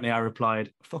 Apparently I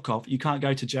replied, fuck off, you can't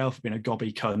go to jail for being a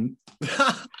gobby cunt.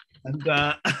 And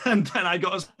then I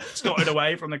got escorted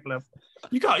away from the club.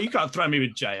 You can't throw me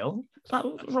with jail.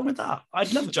 What's wrong with that?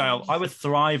 I'd love jail. I would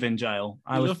thrive in jail.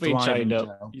 I would love being thrive chained in up.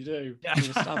 jail. You do. Yeah.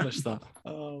 You've established that.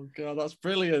 Oh god, that's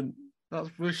brilliant.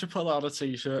 We should put that on a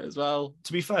t-shirt as well.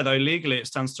 To be fair though, legally it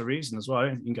stands to reason as well.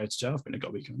 You can go to jail for being a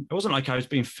gobby cunt. It wasn't like I was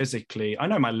being physically. I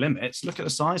know my limits. Look at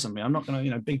the size of me. I'm not going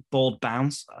to, big bald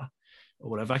bouncer or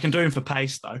whatever. I can do him for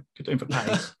pace though. I can do him for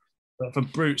pace. But for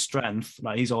brute strength,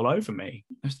 like he's all over me.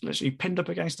 It's literally pinned up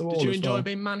against the wall. Did you enjoy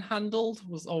being manhandled?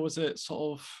 Or was it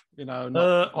sort of,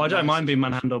 I don't mind being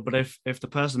manhandled, but if the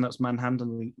person that's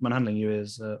manhandling you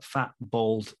is fat,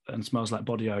 bald, and smells like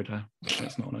body odor,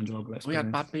 it's not an enjoyable experience. We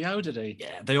had bad BO, did he?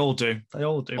 Yeah, they all do.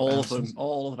 All bouncers. Of them.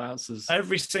 All the bouncers.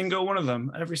 Every single one of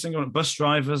them. Every single one. Bus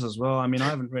drivers as well. I mean,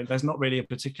 there's not really a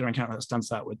particular encounter that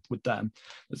stands out with them.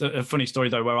 There's a funny story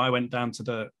though, where I went down to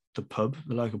the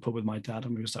local pub with my dad,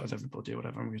 and we were sat with everybody or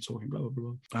whatever, and we were talking blah blah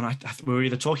blah. And we were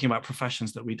either talking about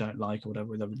professions that we don't like or whatever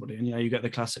with everybody. And you get the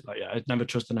classic like, I'd never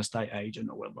trust an estate agent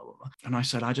or blah blah blah. And I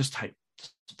said, I just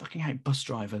fucking hate bus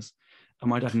drivers. And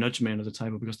my dad nudged me under the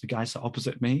table because the guy sat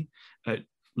opposite me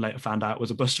later found out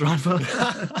was a bus driver.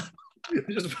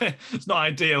 It's not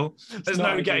ideal. There's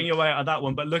no getting your way out of that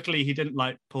one. But luckily he didn't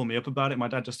pull me up about it. My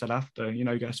dad just said after,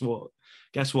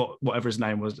 guess what, whatever his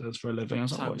name was for a living. I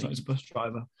was like, he's a bus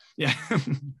driver. Yeah.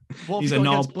 He's a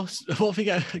knob. What have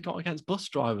you got against bus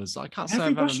drivers? I can't say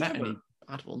I've ever met any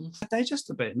bad ones. They're just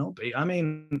a bit knobby. I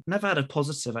mean, never had a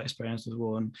positive experience with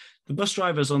one. The bus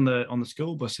drivers on the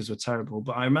school buses were terrible.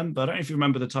 But I don't know if you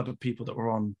remember the type of people that were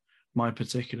on my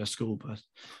particular school bus,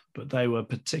 but they were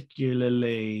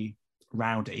particularly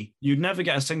rowdy. You'd never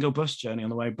get a single bus journey on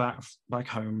the way back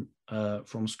home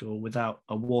from school without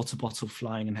a water bottle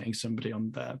flying and hitting somebody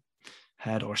on their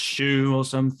head or a shoe or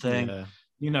something. Yeah.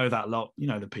 You know that lot,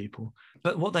 the people.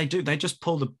 But what they do, they just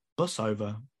pull the bus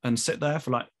over and sit there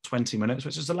for 20 minutes,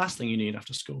 which is the last thing you need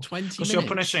after school. 20 minutes? Because you're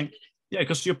punishing. Yeah,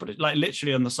 because you're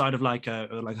literally on the side of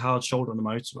a hard shoulder on the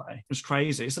motorway. It's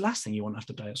crazy. It's the last thing you want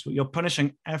after day at school. You're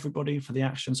punishing everybody for the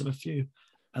actions of a few.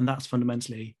 And that's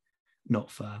fundamentally not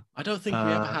fair. I don't think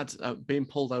we ever had being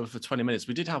pulled over for 20 minutes.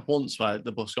 We did have once where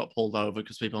the bus got pulled over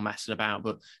because people were messing about,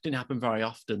 but it didn't happen very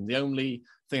often. The only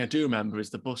thing I do remember is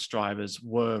the bus drivers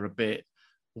were a bit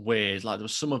weird. There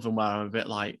was some of them where I'm a bit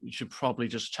you should probably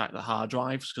just check the hard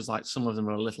drives because some of them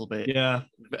are a little bit,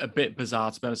 a bit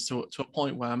bizarre, to be honest, to a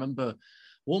point where I remember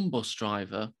one bus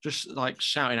driver just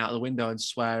shouting out the window and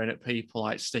swearing at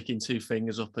people, sticking two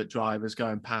fingers up at drivers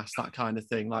going past, that kind of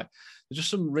thing. There's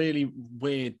just some really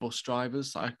weird bus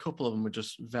drivers. A couple of them were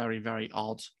just very, very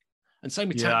odd. And same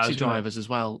with taxi drivers as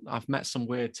well. I've met some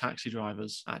weird taxi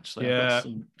drivers, actually. Yeah,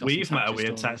 we've met a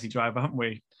weird taxi driver, haven't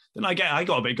we? Then I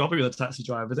got a bit gobby with a taxi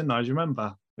driver, didn't I? Do you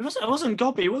remember? It wasn't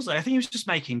gobby, was it? I think he was just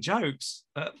making jokes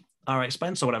at our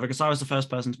expense or whatever, because I was the first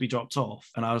person to be dropped off.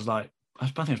 And I was like, I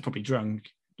think I was probably drunk,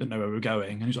 didn't know where we were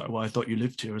going. And he's like, well, I thought you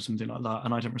lived here or something like that.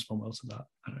 And I didn't respond well to that,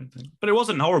 I don't think. But it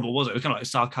wasn't horrible, was it? It was kind of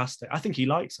sarcastic. I think he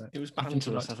likes it. It was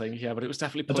banterous, I think, yeah, but it was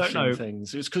definitely pushing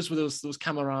things. It was because there was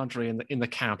camaraderie in the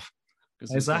cab.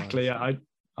 Exactly, yeah.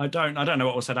 I don't know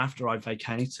what was said after I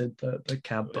vacated the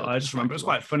cab, but I just remember it was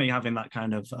quite funny having that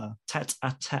kind of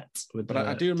tete-a-tete with. But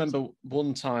I do remember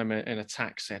one time in a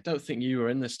taxi. I don't think you were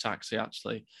in this taxi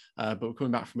actually, but we're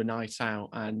coming back from a night out,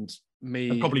 and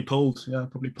me probably pulled. Yeah,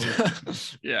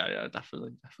 yeah,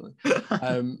 definitely.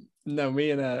 No, me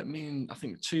and I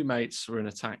think two mates were in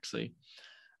a taxi,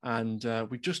 and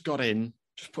we just got in.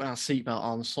 Just put our seatbelt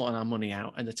on, sorting our money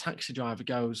out, and the taxi driver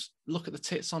goes, "Look at the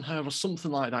tits on her," or something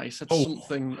like that. He said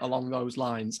something along those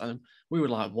lines, and we were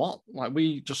like, "What?"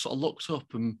 We just sort of looked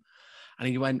up, and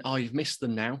he went, "Oh, you've missed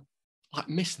them now." like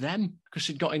missed them because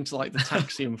she'd got into like the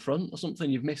taxi in front or something.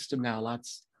 You've missed him now,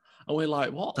 lads. And we're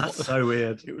like, what? That's what? so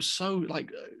weird. It was so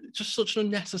like just such an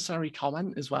unnecessary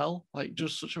comment as well. Like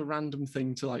just such a random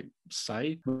thing to like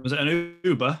say. Was it an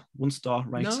Uber? 1-star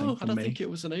rating No, I from don't me. think it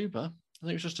was an Uber. I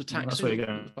think it was just a taxi. That's where you're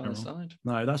going by the side.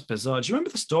 No, that's bizarre. Do you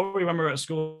remember the story when we were at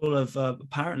school of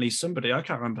apparently somebody, I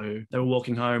can't remember who, they were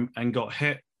walking home and got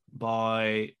hit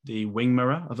by the wing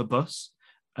mirror of a bus?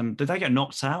 And did they get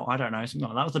knocked out? I don't know. Something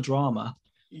like that. That was the drama.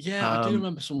 Yeah, I do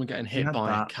remember someone getting hit by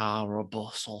that. a car or a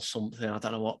bus or something. I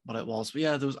don't know what it was. But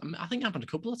yeah, there was. I think it happened a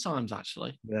couple of times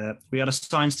actually. Yeah, we had a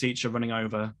science teacher running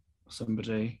over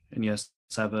somebody in year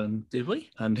 7. Did we?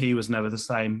 And he was never the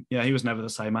same. Yeah, he was never the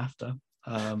same after.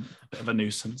 Bit of a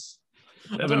nuisance.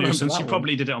 Bit of a nuisance. She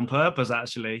probably did it on purpose,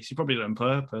 actually. She probably did it on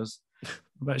purpose.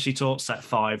 But she taught set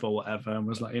 5 or whatever and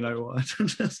was like, you know what,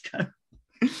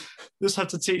 just have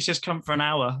to teach this come for an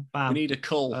hour. Bam. We need a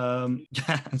call.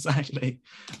 Yeah, exactly.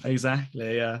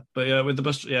 Yeah. But yeah, with the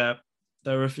bus, yeah,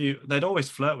 there were a few, they'd always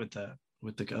flirt with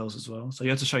the girls as well. So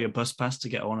you had to show your bus pass to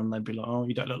get on, and they'd be like, oh,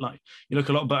 you don't look like, you look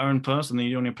a lot better in person than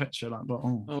you do on your picture. Like, but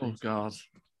oh God.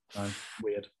 No,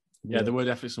 weird. Yeah, there were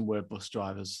definitely some weird bus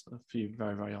drivers, a few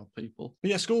very, very odd people.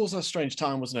 But yeah, school's a strange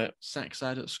time, wasn't it? Sex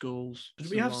ed at schools. Did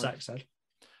we have sex ed?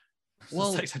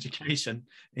 Well, sex education,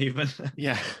 even.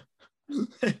 Yeah.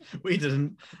 We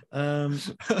didn't. Yeah,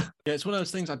 it's one of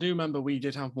those things. I do remember we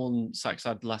did have one sex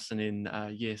ed lesson in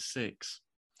year 6.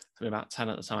 So we were about 10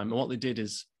 at the time. And what they did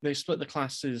is they split the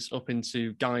classes up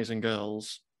into guys and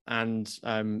girls. And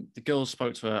the girls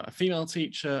spoke to a female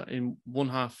teacher in one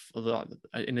half of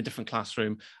in a different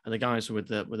classroom, and the guys were with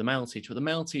the male teacher. But the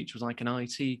male teacher was like an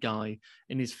IT guy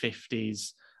in his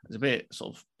 50s. It was a bit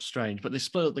sort of strange, but they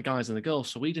split up the guys and the girls,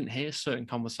 so we didn't hear certain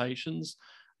conversations.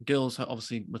 Girls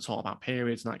obviously were taught about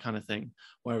periods and that kind of thing,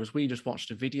 whereas we just watched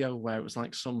a video where it was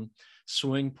like some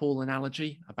swimming pool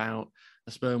analogy about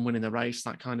the sperm winning the race,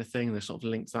 that kind of thing. They sort of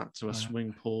linked that to a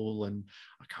swimming pool, and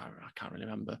I can't really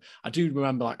remember. I do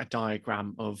remember like a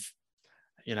diagram of,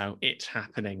 you know, it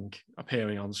happening,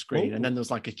 appearing on screen. Ooh. And then there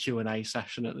was like a Q&A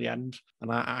session at the end.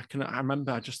 And I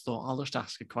remember I just thought, I'll just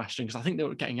ask a question, because I think they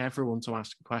were getting everyone to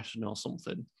ask a question or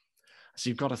something.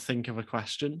 So you've got to think of a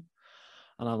question.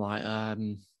 And I'm like,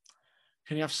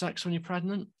 can you have sex when you're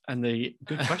pregnant? And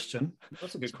good question.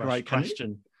 That's a good question. Great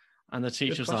question. And the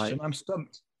teacher's like, I'm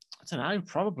stumped. I don't know,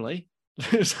 probably.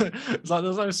 It's like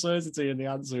there's no certainty in the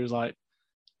answer. It's like,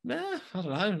 I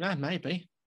don't know, maybe.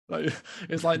 Like,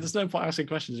 it's like there's no point asking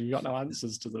questions if you've got no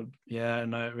answers to them. Yeah,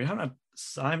 no, we haven't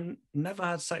I've never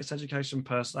had sex education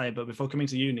per se, but before coming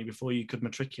to uni, before you could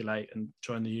matriculate and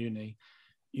join the uni,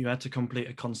 you had to complete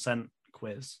a consent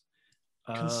quiz.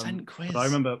 Consent quiz. But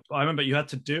I remember you had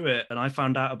to do it, and I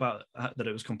found out about that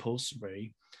it was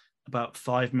compulsory about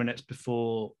 5 minutes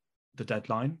before the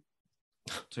deadline.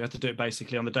 So you had to do it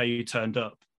basically on the day you turned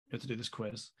up. You had to do this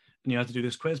quiz, and you had to do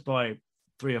this quiz by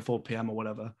 3 or 4 p.m. or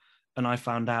whatever. And I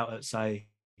found out at say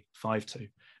 5 to,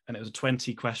 and it was a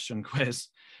 20-question quiz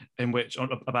in which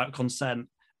about consent.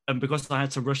 And because I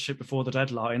had to rush it before the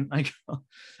deadline, I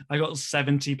got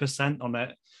 70% on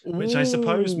it, which I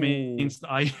suppose means that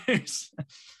I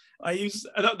use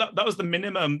that was the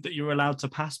minimum that you were allowed to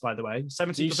pass, by the way.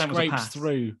 70% was a pass.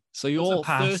 Through. So you're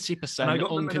 30%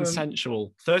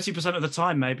 unconsensual. 30% of the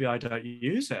time, maybe I don't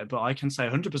use it, but I can say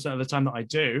 100% of the time that I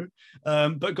do.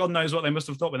 But God knows what they must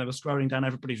have thought when they were scrolling down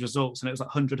everybody's results, and it was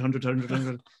like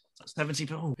 100. 70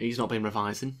 people. He's not been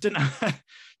revising. Didn't have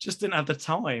the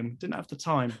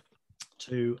time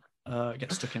to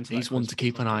get stuck into. He's one to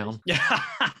keep an eye on. Yeah.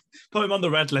 Put him on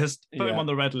the red list. Put him on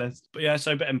the red list. But yeah,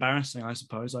 so a bit embarrassing, I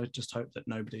suppose. I just hope that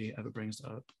nobody ever brings it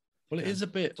up. Well, it is a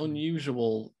bit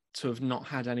unusual to have not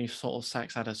had any sort of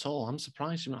sex ed at all. I'm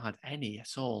surprised you've not had any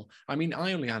at all. I mean,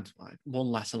 I only had one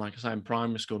lesson, like I say, in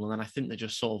primary school, and then I think they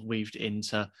just sort of weaved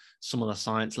into some of the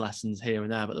science lessons here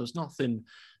and there, but there was nothing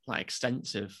like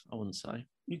extensive, I wouldn't say.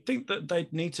 You'd think that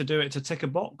they'd need to do it to tick a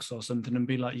box or something and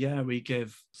be like, yeah, we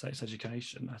give sex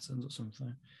education lessons or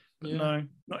something. But no,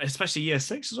 not especially year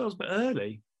 6 as well. It's a bit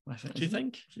early, I think. Do you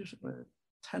think?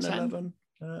 10, 11?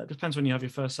 It depends when you have your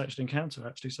first sexual encounter,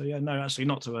 actually. So yeah, no, actually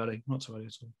not too early. Not too early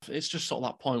at all. It's just sort of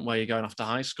that point where you're going after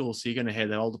high school, so you're going to hear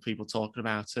the older people talking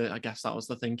about it. I guess that was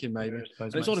the thinking, maybe. Yeah,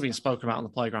 and it's already been spoken about on the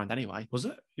playground anyway. Was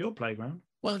it your playground?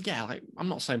 Well, yeah, like I'm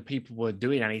not saying people were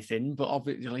doing anything, but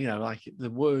obviously, you know, like the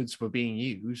words were being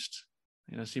used.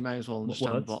 You know, so you may as well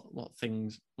understand what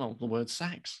things, well, the word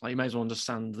sex. Like you may as well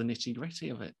understand the nitty-gritty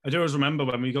of it. I do always remember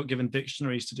when we got given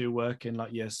dictionaries to do work in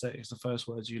like year 6, the first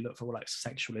words you look for were like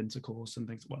sexual intercourse and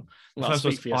things. Well, the first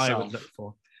words I would look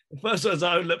for. The first words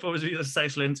I would look for was either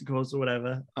sexual intercourse or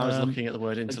whatever. I was looking at the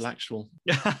word intellectual.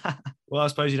 Well, I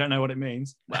suppose you don't know what it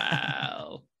means.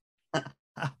 Well,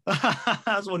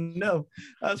 that's one no.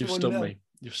 you've stumped me.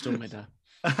 You've stumped me there.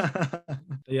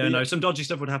 Yeah, no, some dodgy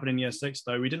stuff would happen in year 6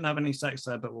 though. We didn't have any sex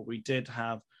there, but what we did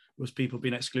have was people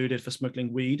being excluded for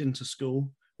smuggling weed into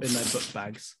school in their book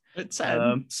bags. At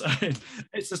 10. So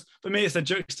it's just, for me, it's a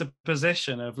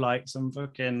juxtaposition of like some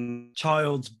fucking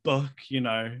child's book, you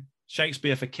know,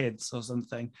 Shakespeare for kids or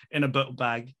something in a book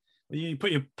bag. You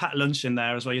put your packed lunch in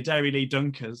there as well, your Dairy Lee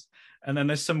Dunkers, and then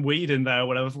there's some weed in there or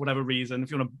whatever, for whatever reason.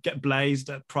 If you want to get blazed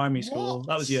at primary school, What?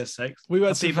 that was year 6. We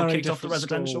went to People very kicked off the different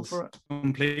residential schools. for it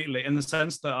completely, in the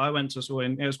sense that I went to a school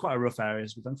in, it was quite a rough area,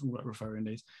 we went from rough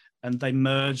areas, and they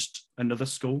merged another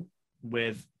school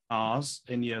with ours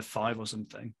in year 5 or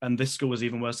something. And this school was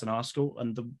even worse than our school.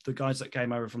 And the guys that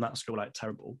came over from that school, like,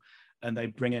 terrible. And they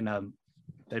bring in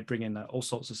all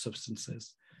sorts of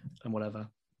substances and whatever.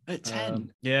 At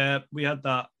 10. Yeah, we had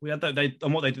that.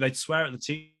 And what they did, they'd swear at the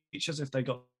teachers if they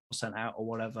got sent out or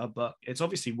whatever. But it's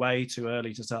obviously way too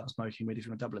early to start smoking weed if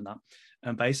you want to dabble in that.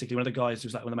 And basically, one of the guys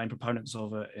who's like one of the main proponents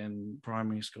of it in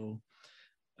primary school,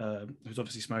 who's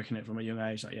obviously smoking it from a young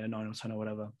age, like 9 or 10 or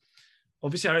whatever.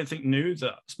 Obviously, I don't think knew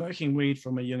that smoking weed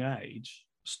from a young age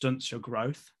stunts your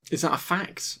growth. Is that a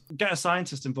fact? Get a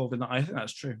scientist involved in that. I think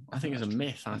that's true. I think it's a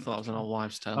myth. I thought it was an old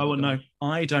wives' tale. Oh, well, no,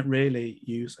 I don't really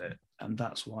use it, and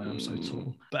that's why I'm so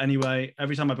tall. But anyway,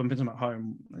 every time I bump into him at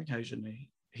home, occasionally,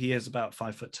 he is about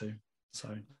 5'2".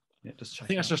 So yeah, just check. I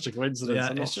think that's just a coincidence. Yeah,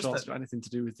 I'm not it's just sure it's got anything to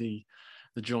do with the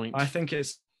joint. I think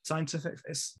it's scientific.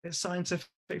 It's scientific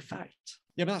fact.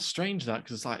 Yeah, but that's strange, that,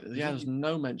 because it's like, there's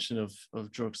no mention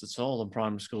of drugs at all in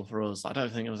primary school for us. I don't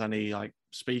think there was any like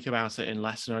speak about it in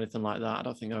lesson or anything like that. I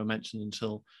don't think they were mentioned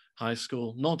until high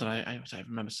school. Nor did I don't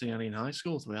remember seeing any in high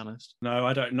school, to be honest. No,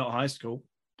 I don't. Not high school.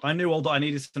 I knew all that I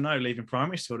needed to know leaving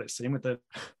primary school, it seemed, with the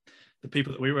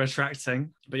people that we were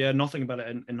attracting. But yeah, nothing about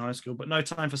it in high school. But no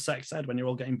time for sex ed when you're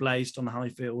all getting blazed on the high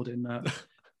field in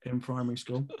primary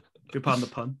school. If you pardon the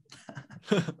pun.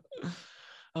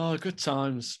 Oh, good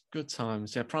times.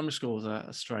 Yeah, primary school was a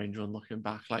strange one looking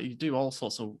back. Like, you do all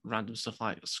sorts of random stuff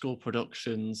like school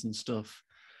productions and stuff.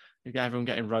 You get everyone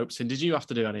getting ropes in. Did you have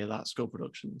to do any of that, school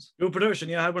productions? School production,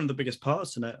 yeah, I had one of the biggest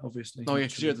parts in it, obviously. Oh yeah,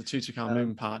 because you had the Tutankhamun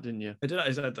Moon part, didn't you? I did.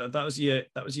 That was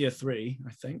year 3,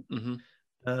 I think. Mm-hmm.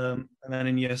 And then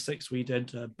in year 6 we did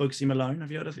Bugsy Malone. Have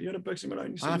you heard of Bugsy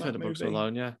Malone? I've heard of Bugsy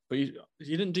Malone, yeah. But you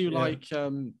didn't do like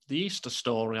the Easter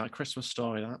story, like Christmas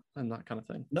story, that kind of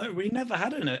thing. No, we never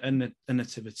had a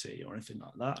nativity or anything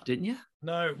like that. Didn't you?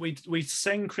 No, we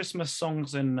sing Christmas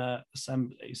songs in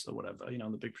assemblies or whatever,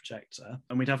 on the big projector,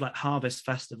 and we'd have like harvest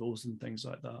festivals and things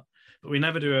like that. But we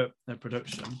never do a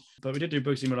production. But we did do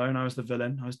Bugsy Malone. I was the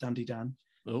villain. I was Dandy Dan.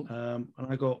 Oh. And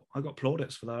I got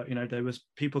plaudits for that. There was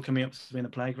people coming up to me in the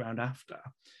playground after,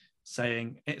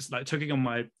 saying, it's like tugging on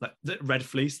my the red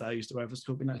fleece that I used to wear for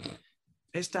school, being like,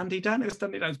 it's Dandy Dan, it's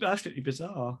Dandy Dan. It's absolutely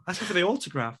bizarre. Asking for the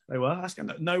autograph. They were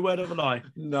asking, no word of a lie.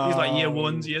 No. He's like year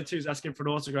 1s, year 2s asking for an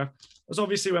autograph. It was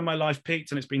obviously when my life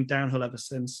peaked, and it's been downhill ever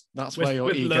since. That's where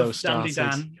your ego started.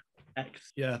 Dandy Dan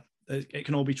X. Yeah. It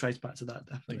can all be traced back to that,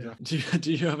 definitely. Exactly.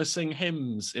 Do you ever sing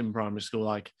hymns in primary school,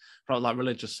 like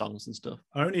religious songs and stuff?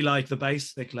 I only like the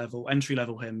basic level, entry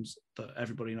level hymns that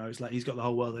everybody knows. Like, he's got the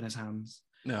whole world in his hands.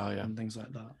 Oh, yeah. And things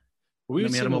like that. We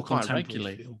would sing them quite contemporary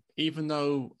regularly, feel. even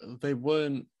though I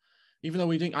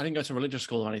didn't go to religious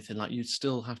school or anything. Like, you'd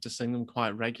still have to sing them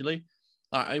quite regularly.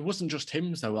 Like, it wasn't just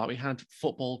hymns though. Like, we had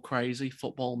football crazy,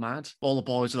 football mad. All the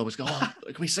boys would always go, "Oh,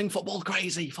 can we sing football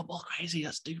crazy? Football crazy.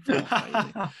 Let's do football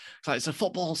crazy." It's a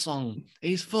football song.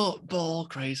 He's football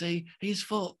crazy. He's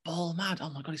football mad. Oh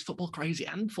my god, he's football crazy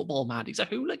and football mad. He's a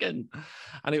hooligan.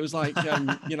 And it was like,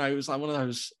 it was like one of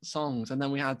those songs. And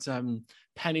then we had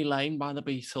Penny Lane by the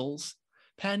Beatles.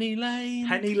 Penny Lane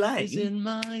is in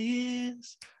my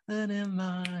ears and in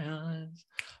my eyes.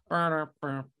 Brr,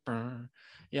 brr, brr.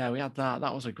 Yeah, we had that.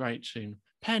 That was a great tune.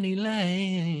 Penny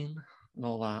Lane and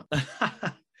all that.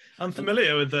 I'm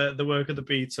familiar with the work of the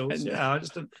Beatles. Yeah,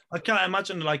 I can't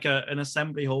imagine like an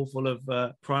assembly hall full of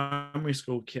primary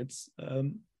school kids.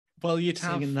 Well, you'd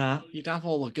have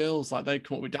all the girls, like, they'd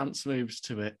come up with dance moves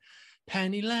to it.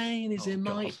 Penny Lane is in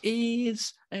my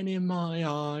ears and in my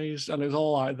eyes, and it was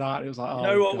all like that. It was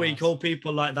like, we call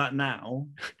people like that now?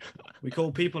 We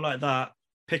call people like that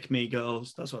pick me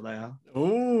girls. That's what they are.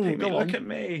 Oh, look at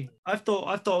me. I've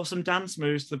thought of some dance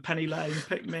moves to Penny Lane.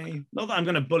 Pick me. Not that I'm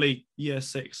going to bully year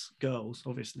 6 girls,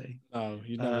 obviously. No,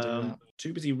 you never do that.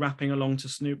 Too busy rapping along to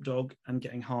Snoop Dogg and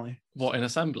getting high. What, in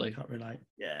assembly? Can't relate.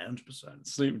 Yeah, 100%.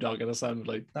 Snoop Dogg in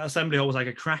assembly. That assembly hall was like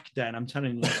a crack den. I'm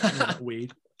telling you, that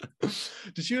weed.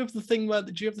 Did you have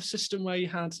the system where you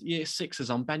had year sixes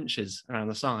on benches around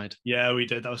the side? Yeah, we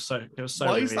did. It was so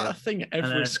Why weird. is that a thing at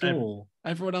every school?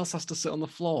 Everyone else has to sit on the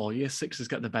floor. Year sixes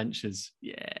get the benches.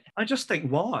 Yeah. I just think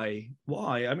why?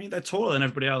 I mean, they're taller than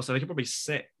everybody else, so they could probably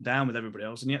sit down with everybody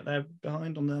else, and yet they're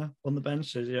behind on the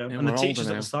benches. Yeah, and the teachers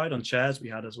at the side on chairs we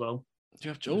had as well. Do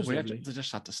you have they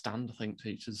just had to stand, I think,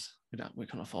 teachers. We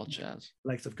can't afford chairs.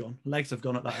 Legs have gone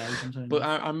at that age. But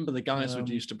I remember the guys would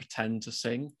used to pretend to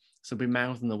sing, so be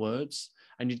mouthing the words,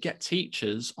 and you'd get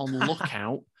teachers on the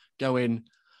lookout going,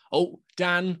 "Oh,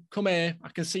 Dan, come here. I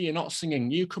can see you're not singing.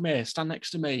 You come here, stand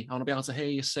next to me. I want to be able to hear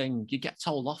you sing." You get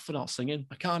told off for not singing.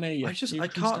 I can't hear you. I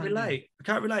can't relate. I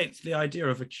can't relate to the idea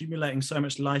of accumulating so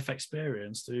much life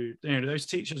experience. Those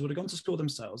teachers would have gone to school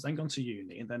themselves, then gone to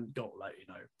uni, and then got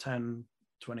 10,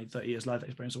 20, 30 years life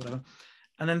experience or whatever.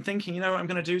 And then thinking, what I'm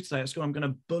going to do today at school? I'm going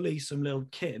to bully some little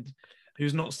kid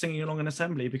who's not singing along in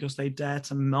assembly because they dare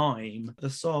to mime the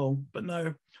song. But no,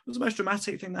 it was the most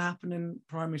dramatic thing that happened in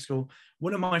primary school.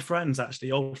 One of my friends,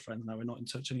 actually, old friends, now we're not in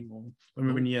touch anymore, when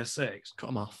we were in year 6, cut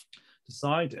them off.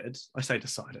 Decided,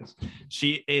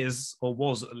 she is, or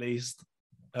was at least,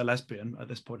 a lesbian at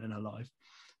this point in her life.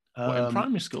 In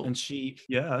primary school? And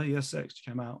year 6, she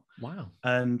came out. Wow.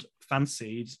 And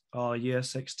fancied our year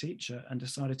 6 teacher and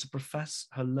decided to profess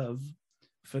her love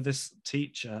for this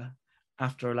teacher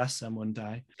after a lesson one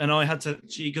day. And I had to,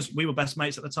 because we were best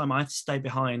mates at the time, I had to stay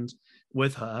behind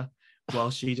with her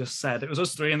while she just said, it was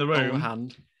us 3 in the room.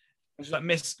 Hand. And she's like,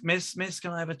 Miss,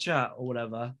 can I have a chat or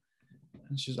whatever?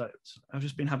 And she's like, I've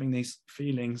just been having these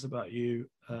feelings about you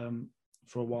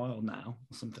for a while now,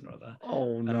 or something or other.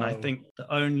 Oh, no. And I think the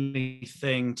only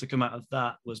thing to come out of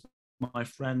that was my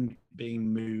friend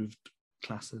being moved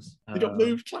classes. You got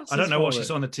moved classes? I don't know what she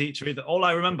saw in the teacher either. All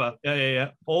I remember,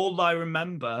 all I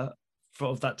remember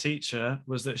of that teacher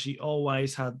was that she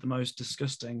always had the most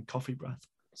disgusting coffee breath.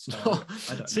 So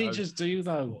I don't Teachers do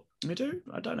though. They do.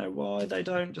 I don't know why they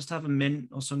don't just have a mint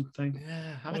or something.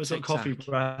 Yeah, have always got coffee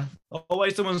breath.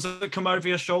 Always the ones that come over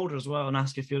your shoulder as well and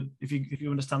ask if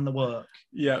you understand the work.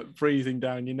 Yeah, breathing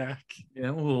down your neck.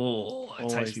 Yeah. Oh, it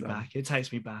takes me back. It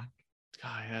takes me back.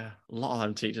 Oh, yeah, a lot of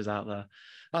them teachers out there.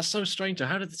 That's so strange.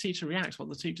 How did the teacher react? What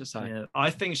did the teacher say? Yeah, I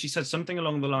think she said something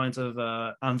along the lines of,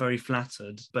 "I'm very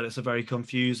flattered, but it's a very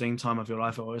confusing time of your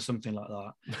life," or something like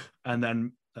that. And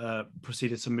then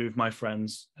proceeded to move my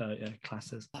friends'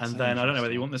 classes. That's and then I don't know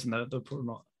whether you want this in there, probably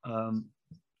not.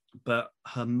 But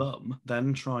her mum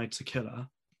then tried to kill her.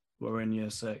 We're in year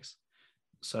 6.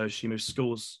 So she moved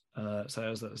schools. So that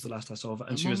was the last I saw of her.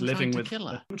 And she was living with...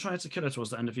 I'm trying to kill her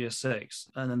towards the end of year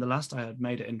 6. And then the last I had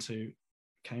made it into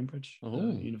Cambridge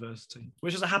University,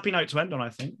 which is a happy note to end on, I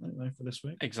think, for this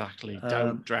week. Exactly.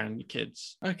 Don't drown your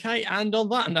kids. Okay, and on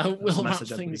that note, we'll wrap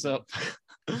things up.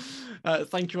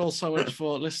 Thank you all so much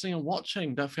for listening and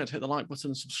watching. Don't forget to hit the like button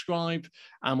and subscribe.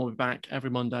 And we'll be back every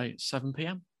Monday, 7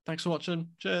 p.m. Thanks for watching.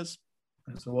 Cheers.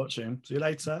 Thanks for watching. See you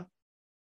later.